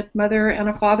sides. He had mother and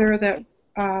a father that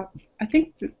I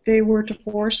think they were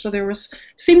divorced, so there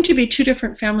seemed to be two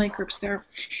different family groups there.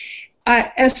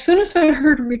 As soon as I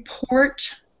heard a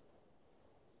report,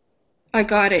 I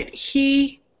got it.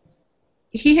 He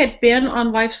had been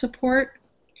on life support,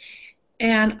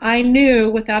 and I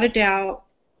knew without a doubt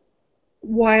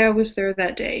why I was there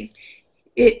that day.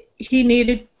 He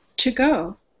needed to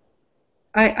go.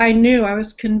 I knew I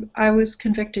was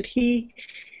convicted. He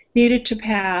needed to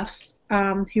pass.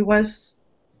 He was,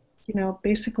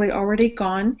 basically already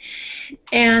gone,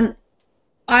 and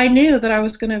I knew that I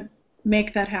was going to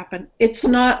make that happen. It's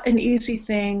not an easy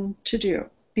thing to do.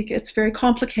 It's very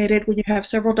complicated when you have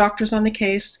several doctors on the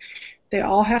case. They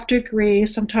all have to agree.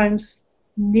 Sometimes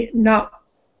not.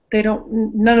 They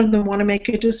don't. None of them want to make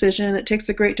a decision. It takes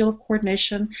a great deal of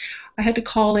coordination. I had to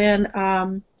call in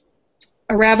a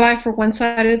rabbi for one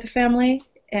side of the family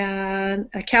and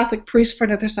a Catholic priest for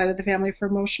another side of the family for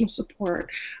emotional support.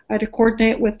 I had to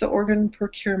coordinate with the organ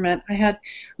procurement.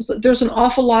 There's an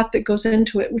awful lot that goes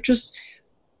into it, which is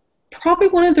probably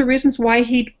one of the reasons why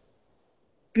he'd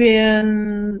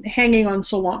been hanging on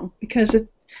so long, because it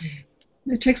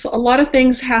takes a lot of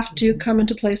things have to come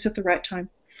into place at the right time.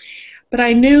 But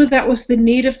I knew that was the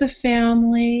need of the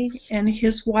family and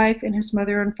his wife and his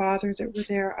mother and father that were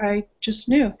there. I just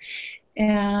knew.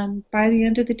 And by the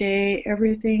end of the day,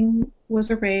 everything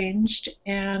was arranged,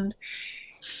 and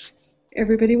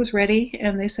everybody was ready,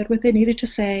 and they said what they needed to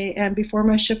say, and before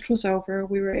my shift was over,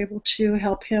 we were able to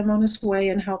help him on his way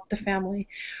and help the family.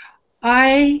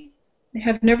 I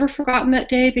have never forgotten that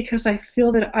day, because I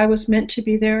feel that I was meant to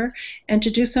be there and to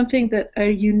do something that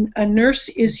a nurse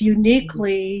is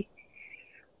uniquely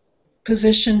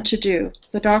positioned to do.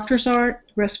 The doctors aren't,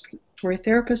 the respiratory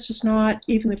therapist is not,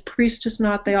 even the priest is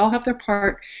not. They all have their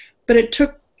part, but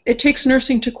it takes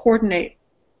nursing to coordinate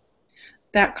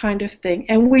that kind of thing.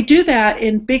 And we do that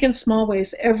in big and small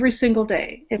ways every single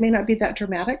day. It may not be that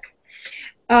dramatic.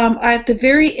 At the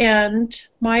very end,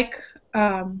 Mike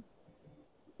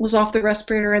was off the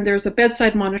respirator, and there's a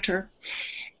bedside monitor.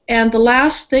 And the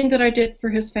last thing that I did for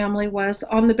his family was,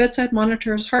 on the bedside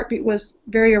monitor, his heartbeat was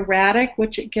very erratic,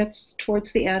 which it gets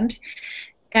towards the end.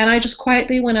 And I just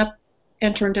quietly went up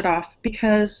and turned it off,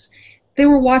 because they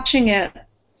were watching it.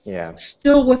 Yeah.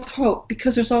 Still with hope,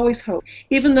 because there's always hope.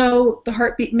 Even though the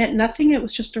heartbeat meant nothing, it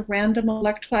was just a random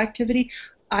electrical activity.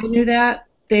 I knew that.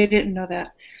 They didn't know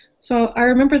that. So I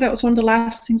remember that was one of the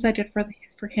last things I did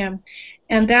for him.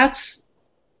 And that's,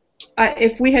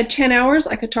 if we had 10 hours,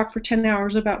 I could talk for 10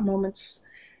 hours about moments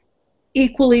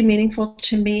equally meaningful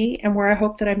to me and where I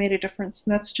hope that I made a difference.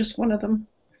 And that's just one of them.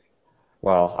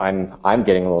 Well, I'm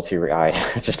getting a little teary-eyed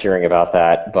just hearing about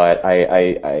that, but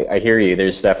I hear you.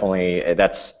 There's definitely,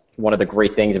 that's one of the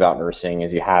great things about nursing,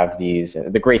 is you have these,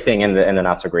 the great thing and the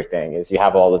not so great thing is you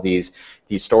have all of these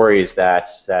stories that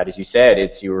as you said,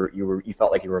 it's you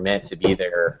felt like you were meant to be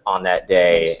there on that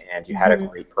day, and you had a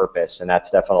great purpose, and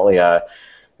that's definitely a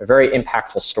very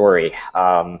impactful story.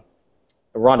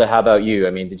 Rhonda, how about you? I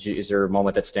mean, is there a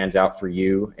moment that stands out for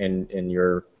you in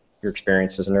your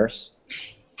experience as a nurse?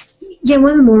 Yeah,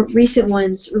 one of the more recent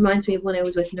ones reminds me of when I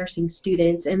was with nursing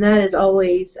students, and that is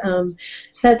always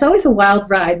that's always a wild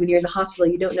ride when you're in the hospital.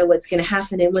 You don't know what's going to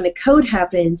happen, and when a code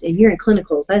happens and you're in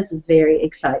clinicals, that is very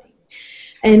exciting.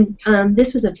 And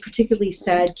this was a particularly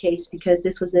sad case, because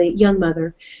this was a young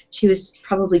mother. She was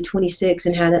probably 26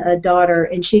 and had a daughter,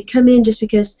 and she had come in just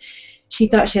because she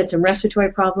thought she had some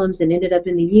respiratory problems and ended up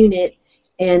in the unit.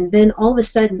 And then all of a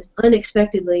sudden,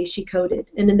 unexpectedly, she coded.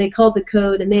 And then they called the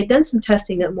code, and they had done some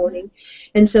testing that morning.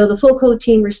 And so the full code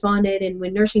team responded, and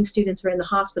when nursing students were in the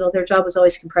hospital, their job was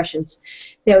always compressions.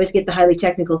 They always get the highly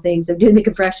technical things of doing the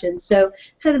compressions. So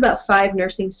had about 5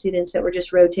 nursing students that were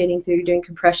just rotating through doing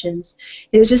compressions.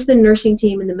 It was just the nursing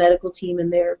team and the medical team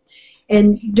in there.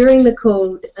 And during the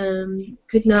code,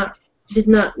 was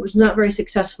not very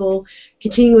successful,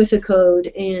 continuing with the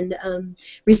code, and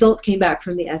results came back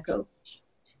from the echo.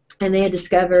 And they had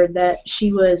discovered that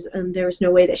she was, there was no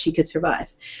way that she could survive.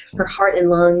 Her heart and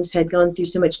lungs had gone through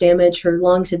so much damage. Her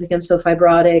lungs had become so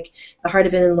fibrotic. The heart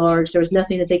had been enlarged. There was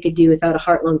nothing that they could do without a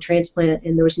heart-lung transplant,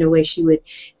 and there was no way she would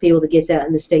be able to get that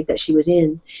in the state that she was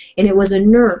in. And it was a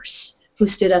nurse who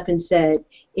stood up and said,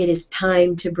 "It is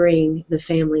time to bring the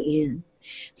family in."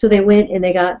 So they went and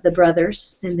they got the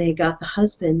brothers and they got the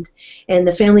husband, and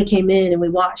the family came in, and we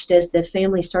watched as the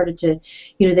family started to,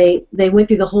 they went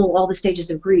through all the stages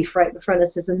of grief right in front of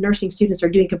us. As the nursing students are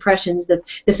doing compressions, the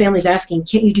family's asking,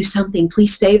 "Can't you do something?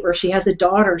 Please save her. She has a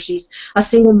daughter. She's a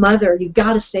single mother. You've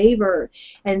got to save her."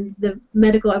 And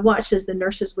I watched as the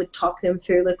nurses would talk them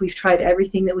through, like, "We've tried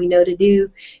everything that we know to do.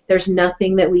 There's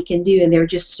nothing that we can do." And they're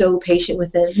just so patient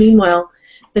with them. Meanwhile,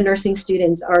 the nursing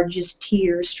students are just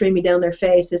tears streaming down their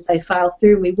face as they file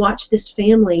through. We watched this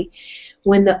family,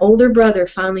 when the older brother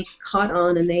finally caught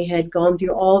on and they had gone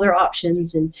through all their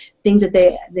options and things that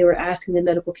they were asking the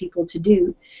medical people to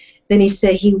do. Then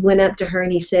he went up to her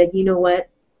and he said, "You know what?"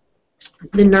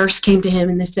 The nurse came to him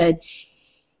and they said,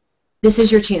 "This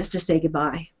is your chance to say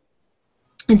goodbye."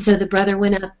 And so the brother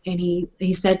went up and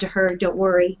he said to her, "Don't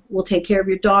worry, we'll take care of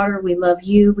your daughter. We love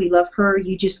you. We love her.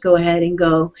 You just go ahead and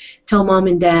go. Tell Mom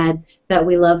and Dad that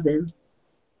we love them."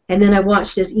 And then I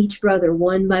watched as each brother,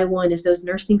 one by one, as those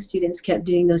nursing students kept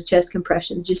doing those chest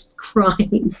compressions, just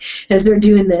crying as they're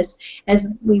doing this, as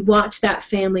we watched that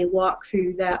family walk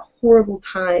through that horrible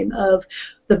time of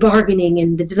the bargaining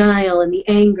and the denial and the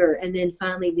anger, and then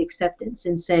finally the acceptance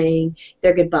and saying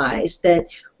their goodbyes, that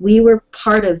we were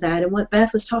part of that. And what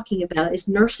Beth was talking about is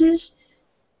nurses,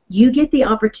 you get the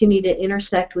opportunity to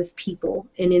intersect with people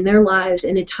and in their lives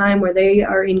in a time where they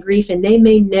are in grief, and they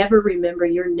may never remember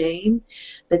your name,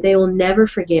 but they will never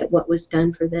forget what was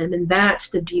done for them. And that's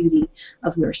the beauty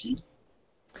of nursing.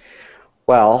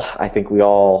 Well, I think we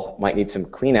all might need some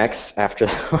Kleenex after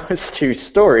those two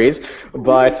stories,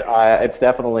 but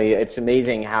it's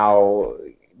amazing how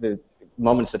the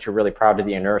moments that you're really proud to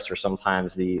be a nurse are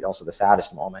sometimes also the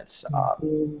saddest moments.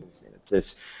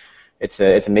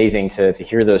 It's amazing to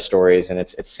hear those stories, and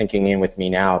it's sinking in with me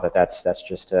now that's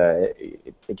just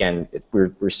again,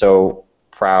 we're so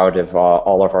proud of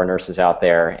all of our nurses out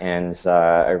there, and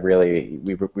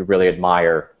we really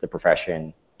admire the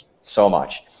profession so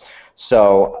much.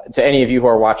 So to any of you who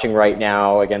are watching right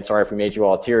now, again, sorry if we made you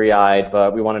all teary-eyed,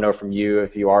 but we want to know from you,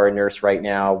 if you are a nurse right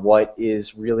now, what's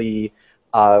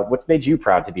made you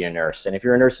proud to be a nurse? And if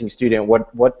you're a nursing student,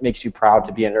 what makes you proud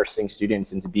to be a nursing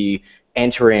student and to be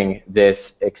entering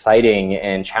this exciting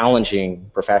and challenging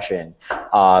profession?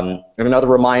 And another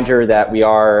reminder that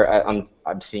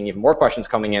I'm seeing even more questions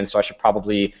coming in, so I should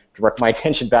probably direct my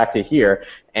attention back to here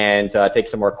and take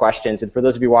some more questions. And for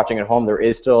those of you watching at home, there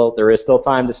is still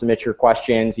time to submit your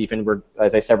questions.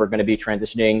 As I said, we're going to be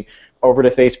transitioning over to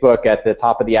Facebook at the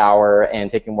top of the hour and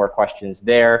taking more questions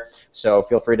there. So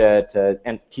feel free to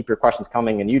keep your questions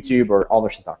coming on YouTube or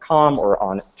allnurses.com or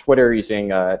on Twitter using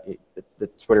the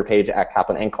Twitter page at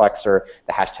Kaplan NCLEX or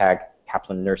the hashtag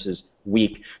Kaplan Nurses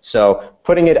Week. So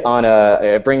putting it on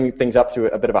bringing things up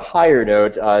to a bit of a higher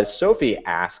note, Sophie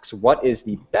asks, what is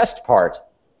the best part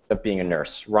of being a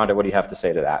nurse? Rhonda, what do you have to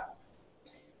say to that?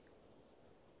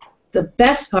 The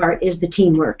best part is the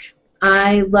teamwork.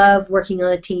 I love working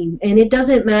on a team, and it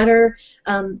doesn't matter.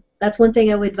 That's one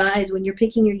thing I would advise when you're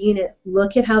picking your unit.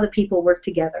 Look at how the people work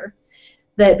together.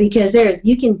 Because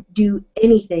you can do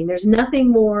anything. There's nothing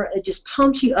more. It just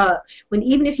pumps you up.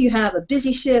 Even if you have a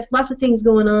busy shift, lots of things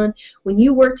going on, when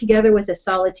you work together with a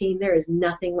solid team, there is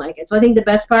nothing like it. So I think the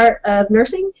best part of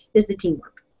nursing is the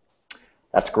teamwork.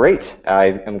 That's great.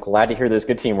 I'm glad to hear there's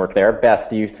good teamwork there. Beth,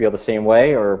 do you feel the same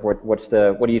way, or what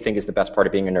do you think is the best part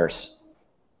of being a nurse?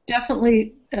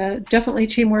 Definitely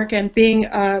teamwork and being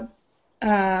part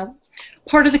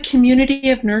of the community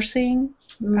of nursing.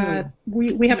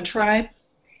 We have a tribe,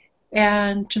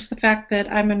 and just the fact that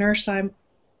I'm a nurse, I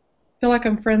feel like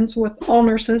I'm friends with all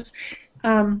nurses.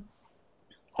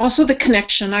 Also the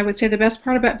connection. I would say the best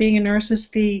part about being a nurse is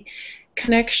the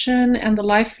connection and the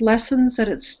life lessons that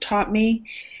it's taught me.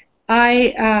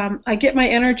 I get my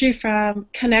energy from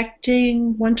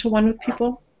connecting one-to-one with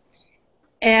people,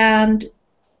 and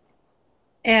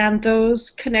those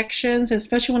connections,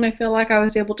 especially when I feel like I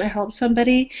was able to help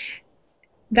somebody,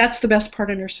 that's the best part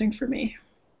of nursing for me.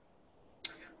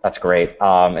 That's great.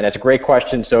 And that's a great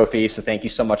question, Sophie, so thank you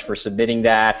so much for submitting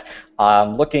that.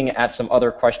 Looking at some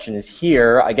other questions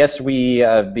here, I guess we,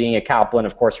 being a Kaplan,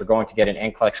 of course, we're going to get an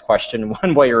NCLEX question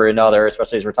one way or another,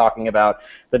 especially as we're talking about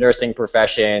the nursing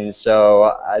profession.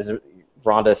 So as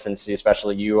Rhonda, since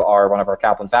especially you are one of our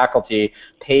Kaplan faculty,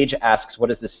 Paige asks, what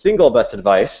is the single best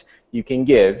advice you can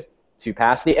give to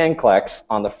pass the NCLEX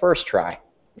on the first try,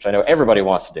 which I know everybody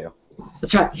wants to do?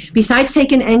 That's right. Besides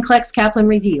taking NCLEX Kaplan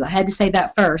review, I had to say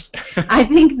that first. I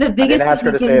think the biggest. I didn't ask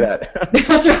her to say that.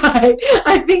 That's right.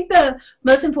 I think the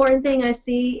most important thing I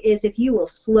see is if you will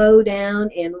slow down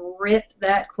and rip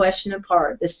that question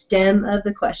apart, the stem of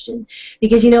the question.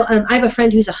 Because, I have a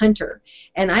friend who's a hunter,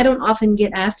 and I don't often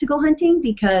get asked to go hunting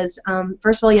because,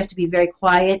 first of all, you have to be very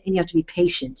quiet and you have to be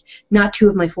patient. Not two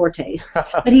of my fortes.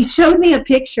 But he showed me a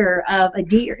picture of a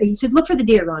deer. He said, look for the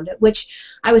deer, Rhonda,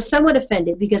 which I was somewhat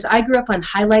offended because I grew up on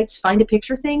highlights, find a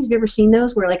picture things. Have you ever seen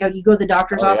those where you go to the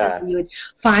doctor's office and you would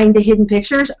find the hidden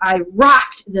pictures? I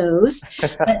rocked those.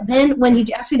 But then when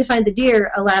he asked me to find the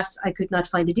deer, alas, I could not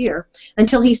find a deer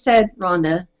until he said,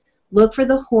 Rhonda, look for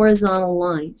the horizontal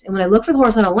lines. And when I looked for the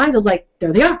horizontal lines, I was like,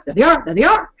 there they are, there they are, there they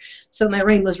are. So my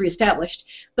brain was reestablished.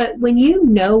 But when you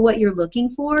know what you're looking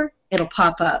for, it'll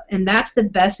pop up. And that's the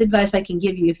best advice I can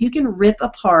give you. If you can rip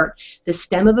apart the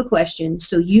stem of a question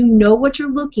so you know what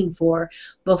you're looking for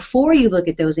before you look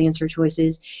at those answer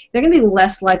choices, they're going to be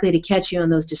less likely to catch you on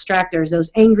those distractors.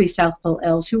 Those angry South Pole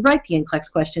elves who write the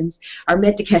NCLEX questions are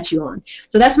meant to catch you on.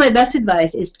 So that's my best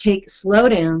advice is slow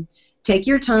down, take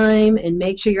your time and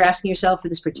make sure you're asking yourself for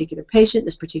this particular patient,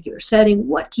 this particular setting,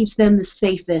 what keeps them the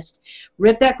safest.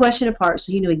 Rip that question apart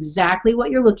so you know exactly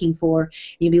what you're looking for.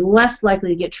 You'll be less likely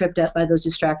to get tripped up by those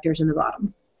distractors in the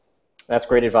bottom. That's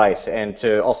great advice. And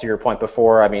to also your point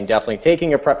before, I mean, definitely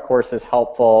taking a prep course is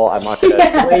helpful. I'm not going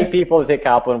to sway people to take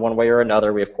Kaplan one way or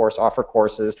another. We, of course, offer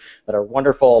courses that are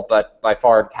wonderful, but by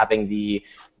far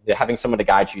having someone to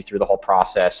guide you through the whole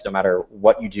process, no matter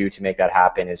what you do to make that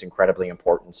happen, is incredibly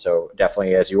important. So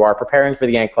definitely, as you are preparing for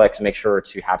the NCLEX, make sure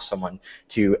to have someone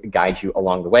to guide you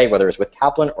along the way, whether it's with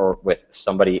Kaplan or with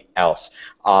somebody else.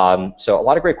 So a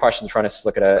lot of great questions. Trying to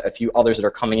look at a few others that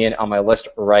are coming in on my list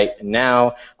right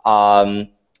now.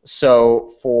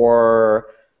 So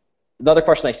for the other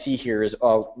question I see here is,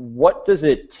 what does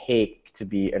it take to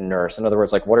be a nurse? In other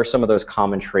words, like, what are some of those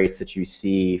common traits that you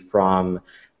see from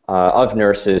of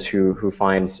nurses who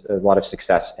find a lot of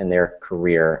success in their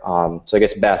career? So I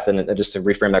guess, Beth, and just to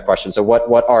reframe that question, so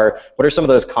what are some of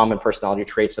those common personality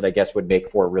traits that I guess would make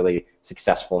for a really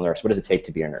successful nurse? What does it take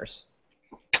to be a nurse?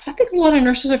 I think a lot of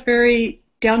nurses are very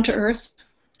down to earth.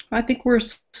 I think we're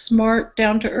smart,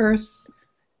 down to earth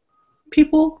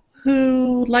people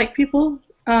who like people,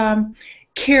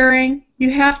 caring.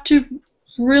 You have to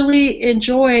really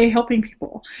enjoy helping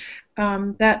people.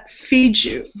 That feeds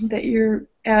you, that you're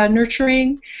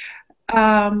nurturing.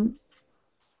 Every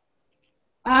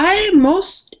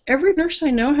nurse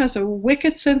I know has a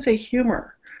wicked sense of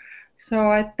humor,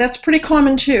 so that's pretty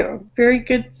common too. Very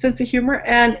good sense of humor,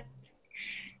 and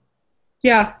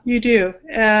yeah, you do,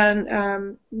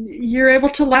 and you're able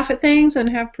to laugh at things and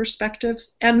have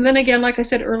perspectives. And then again, like I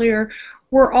said earlier,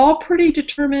 we're all pretty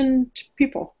determined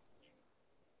people.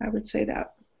 I would say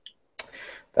that.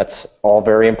 That's all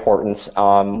very important.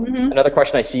 Another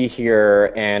question I see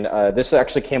here, and this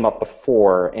actually came up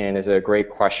before and is a great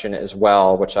question as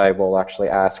well, which I will actually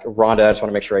ask Rhonda. I just want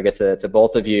to make sure I get to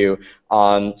both of you.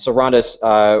 So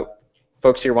Rhonda,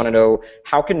 folks here want to know,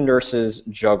 how can nurses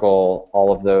juggle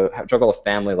a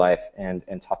family life and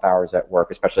tough hours at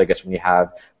work, especially I guess when you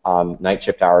have night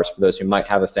shift hours for those who might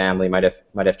have a family, might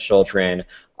have children.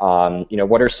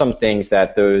 What are some things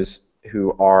that those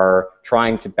who are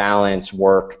trying to balance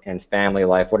work and family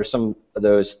life, what are some of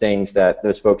those things that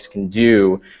those folks can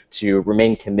do to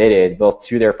remain committed both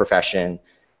to their profession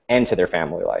and to their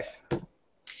family life?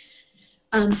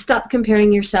 Stop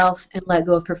comparing yourself and let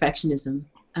go of perfectionism.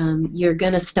 You're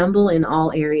going to stumble in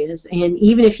all areas, and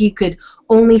even if you could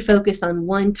only focus on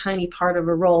one tiny part of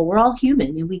a role, we're all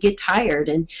human and we get tired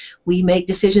and we make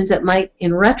decisions that might,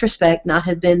 in retrospect, not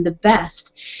have been the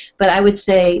best. But I would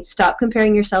say stop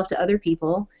comparing yourself to other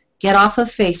people. Get off of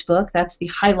Facebook. That's the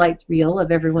highlight reel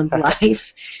of everyone's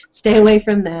life. Stay away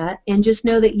from that, and just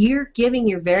know that you're giving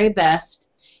your very best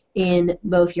in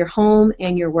both your home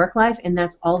and your work life, and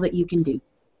that's all that you can do.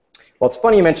 Well, it's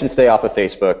funny you mentioned stay off of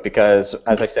Facebook because,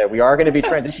 as I said, we are going to be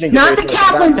transitioning to Not Facebook the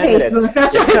Kaplan in about 10 minutes. Facebook.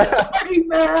 That's what I'm saying,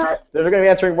 Matt. They're going to be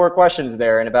answering more questions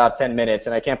there in about 10 minutes,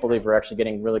 and I can't believe we're actually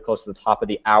getting really close to the top of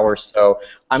the hour. So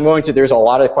there's a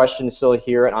lot of questions still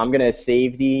here, and I'm going to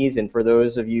save these. And for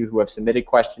those of you who have submitted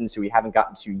questions who we haven't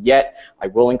gotten to yet, I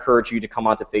will encourage you to come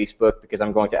onto Facebook because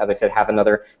I'm going to, as I said, have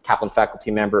another Kaplan faculty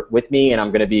member with me, and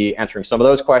I'm going to be answering some of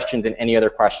those questions and any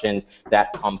other questions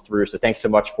that come through. So thanks so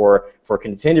much for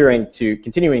continuing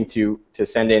to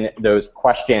send in those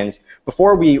questions.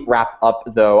 Before we wrap up,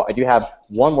 though, I do have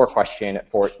one more question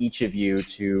for each of you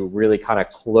to really kind of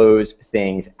close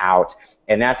things out,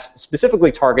 and that's specifically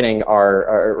targeting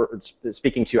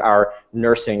speaking to our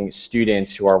nursing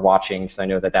students who are watching, because I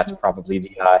know that that's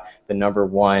probably the number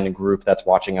one group that's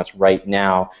watching us right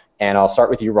now. And I'll start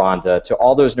with you, Rhonda. To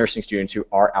all those nursing students who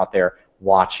are out there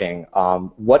watching,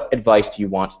 what advice do you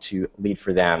want to leave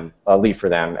for them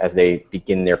as they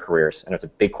begin their careers? I know it's a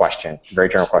big question, very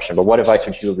general question, but what advice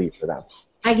would you leave for them?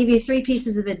 I give you 3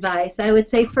 pieces of advice. I would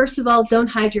say, first of all, don't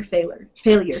hide your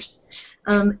failures.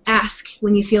 Ask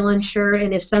when you feel unsure,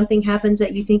 and if something happens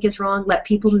that you think is wrong, let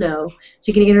people know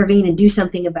so you can intervene and do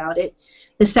something about it.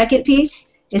 The second piece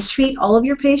is treat all of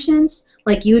your patients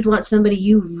like you would want somebody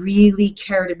you really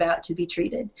cared about to be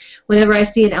treated. Whenever I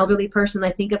see an elderly person,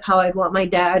 I think of how I'd want my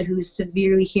dad, who's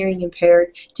severely hearing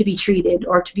impaired, to be treated,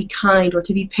 or to be kind, or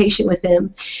to be patient with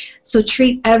him. So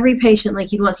treat every patient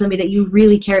like you'd want somebody that you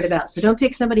really cared about. So don't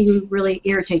pick somebody who really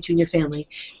irritates you in your family.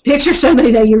 Picture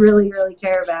somebody that you really, really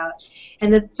care about.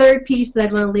 And the third piece that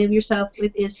I'd want to leave yourself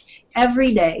with is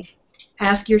every day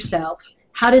ask yourself,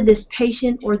 how did this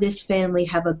patient or this family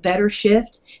have a better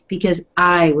shift because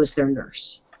I was their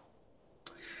nurse?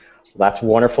 That's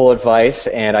wonderful advice,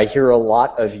 and I hear a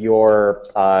lot of your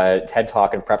TED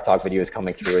Talk and Prep Talk videos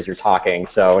coming through as you're talking.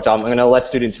 So I'm going to let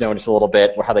students know just a little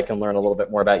bit how they can learn a little bit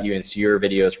more about you and see your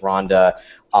videos, Rhonda.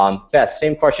 Beth,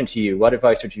 same question to you. What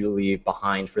advice would you leave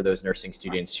behind for those nursing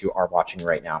students who are watching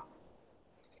right now?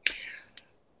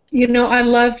 You know, I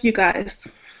love you guys.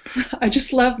 I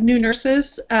just love new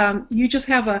nurses. You just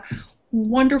have a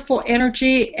wonderful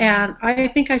energy, and I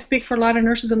think I speak for a lot of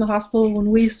nurses in the hospital when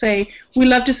we say we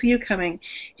love to see you coming.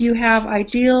 You have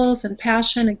ideals and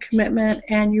passion and commitment,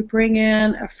 and you bring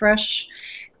in a fresh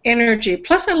energy.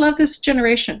 Plus, I love this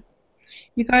generation.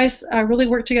 You guys really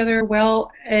work together well,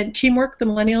 and teamwork, the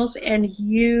millennials, and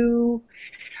you.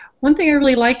 One thing I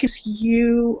really like is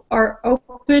you are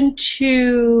open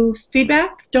to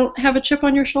feedback, don't have a chip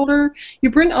on your shoulder.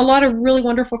 You bring a lot of really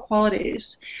wonderful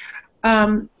qualities.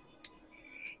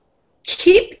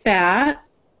 Keep that.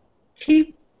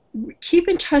 Keep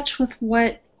in touch with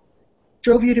what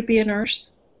drove you to be a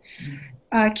nurse.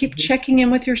 Keep checking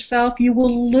in with yourself. You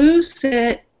will lose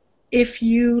it if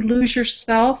you lose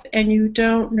yourself and you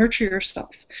don't nurture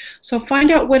yourself. So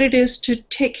find out what it is to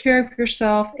take care of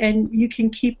yourself, and you can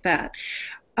keep that.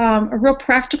 A real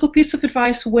practical piece of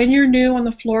advice: when you're new on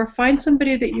the floor, find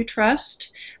somebody that you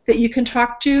trust, that you can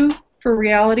talk to for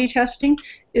reality testing.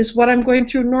 Is what I'm going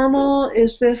through normal?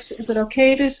 Is it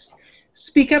okay to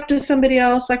speak up to somebody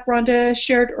else, like Rhonda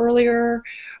shared earlier,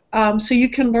 so you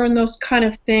can learn those kind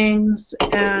of things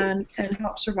and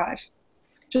help survive.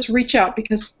 Just reach out,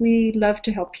 because we love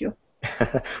to help you.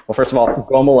 Well, first of all,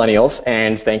 go Millennials,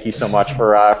 and thank you so much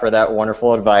for that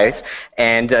wonderful advice.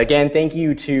 And again, thank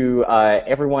you to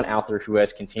everyone out there who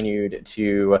has continued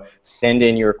to send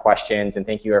in your questions, and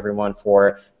thank you everyone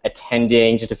for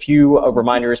attending. Just a few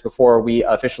reminders before we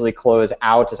officially close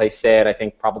out. As I said, I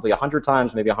think probably 100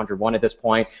 times, maybe 101 at this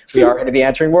point, we are going to be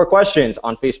answering more questions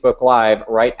on Facebook Live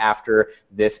right after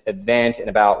this event in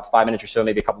about 5 minutes or so,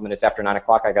 maybe a couple minutes after 9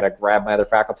 o'clock. I got to grab my other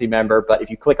faculty member, but if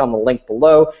you click on the link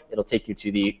below, it'll take you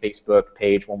to the Facebook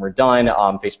page when we're done,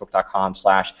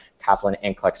 facebook.com/Kaplan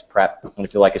NCLEX Prep. And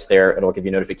if you like us there, it'll give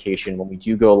you notification when we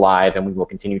do go live, and we will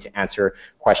continue to answer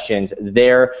questions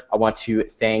there. I want to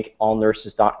thank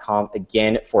allnurses.com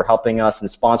again for helping us and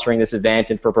sponsoring this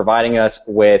event, and for providing us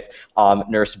with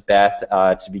Nurse Beth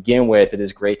to begin with. It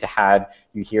is great to have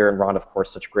you here, and Rhonda, of course,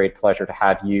 such a great pleasure to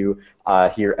have you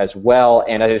here as well.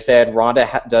 And as I said,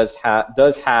 Rhonda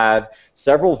does have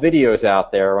several videos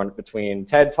out there between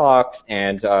TED Talks,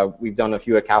 and we've done a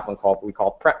few at Kaplan what we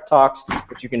call Prep Talks,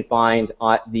 which you can find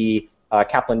at the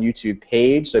Kaplan YouTube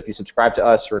page. So if you subscribe to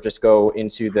us or just go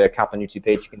into the Kaplan YouTube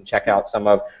page, you can check out some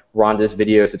of Rhonda's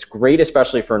videos. It's great,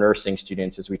 especially for nursing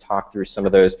students, as we talk through some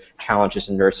of those challenges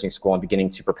in nursing school and beginning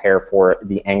to prepare for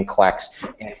the NCLEX.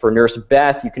 And for Nurse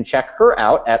Beth, you can check her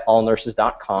out at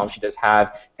allnurses.com. She does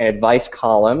have an advice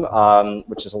column,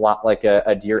 which is a lot like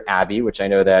a Dear Abby, which I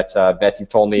know that Beth, you've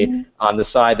told me on the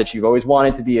side that you've always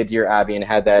wanted to be a Dear Abby and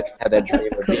had that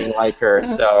dream of being like her.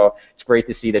 So it's great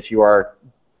to see that you are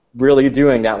really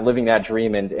doing that, living that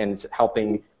dream, and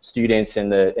helping students in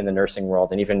the nursing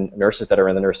world, and even nurses that are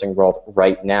in the nursing world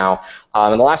right now.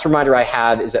 And the last reminder I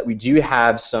have is that we do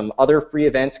have some other free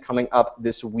events coming up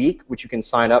this week, which you can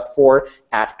sign up for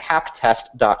at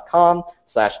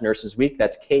kaptest.com/nursesweek.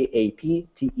 That's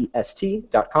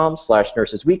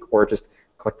kaptest.com/nursesweek, or just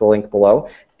click the link below.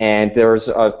 And there's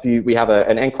a few, we have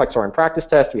an NCLEX RN practice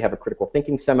test, we have a critical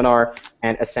thinking seminar,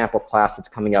 and a sample class that's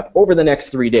coming up over the next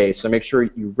 3 days. So make sure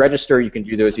you register. You can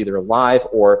do those either live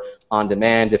or on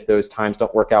demand if those times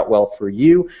don't work out well for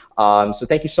you. So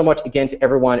thank you so much again to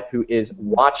everyone who is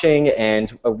watching,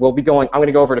 and I'm going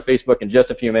to go over to Facebook in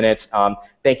just a few minutes.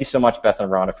 Thank you so much, Beth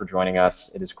and Rhonda, for joining us.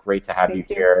 It is great to have you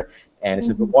here, and this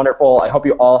has been wonderful. I hope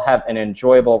you all have an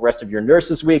enjoyable rest of your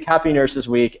Nurses Week. Happy Nurses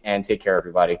Week, and take care,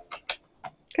 everybody.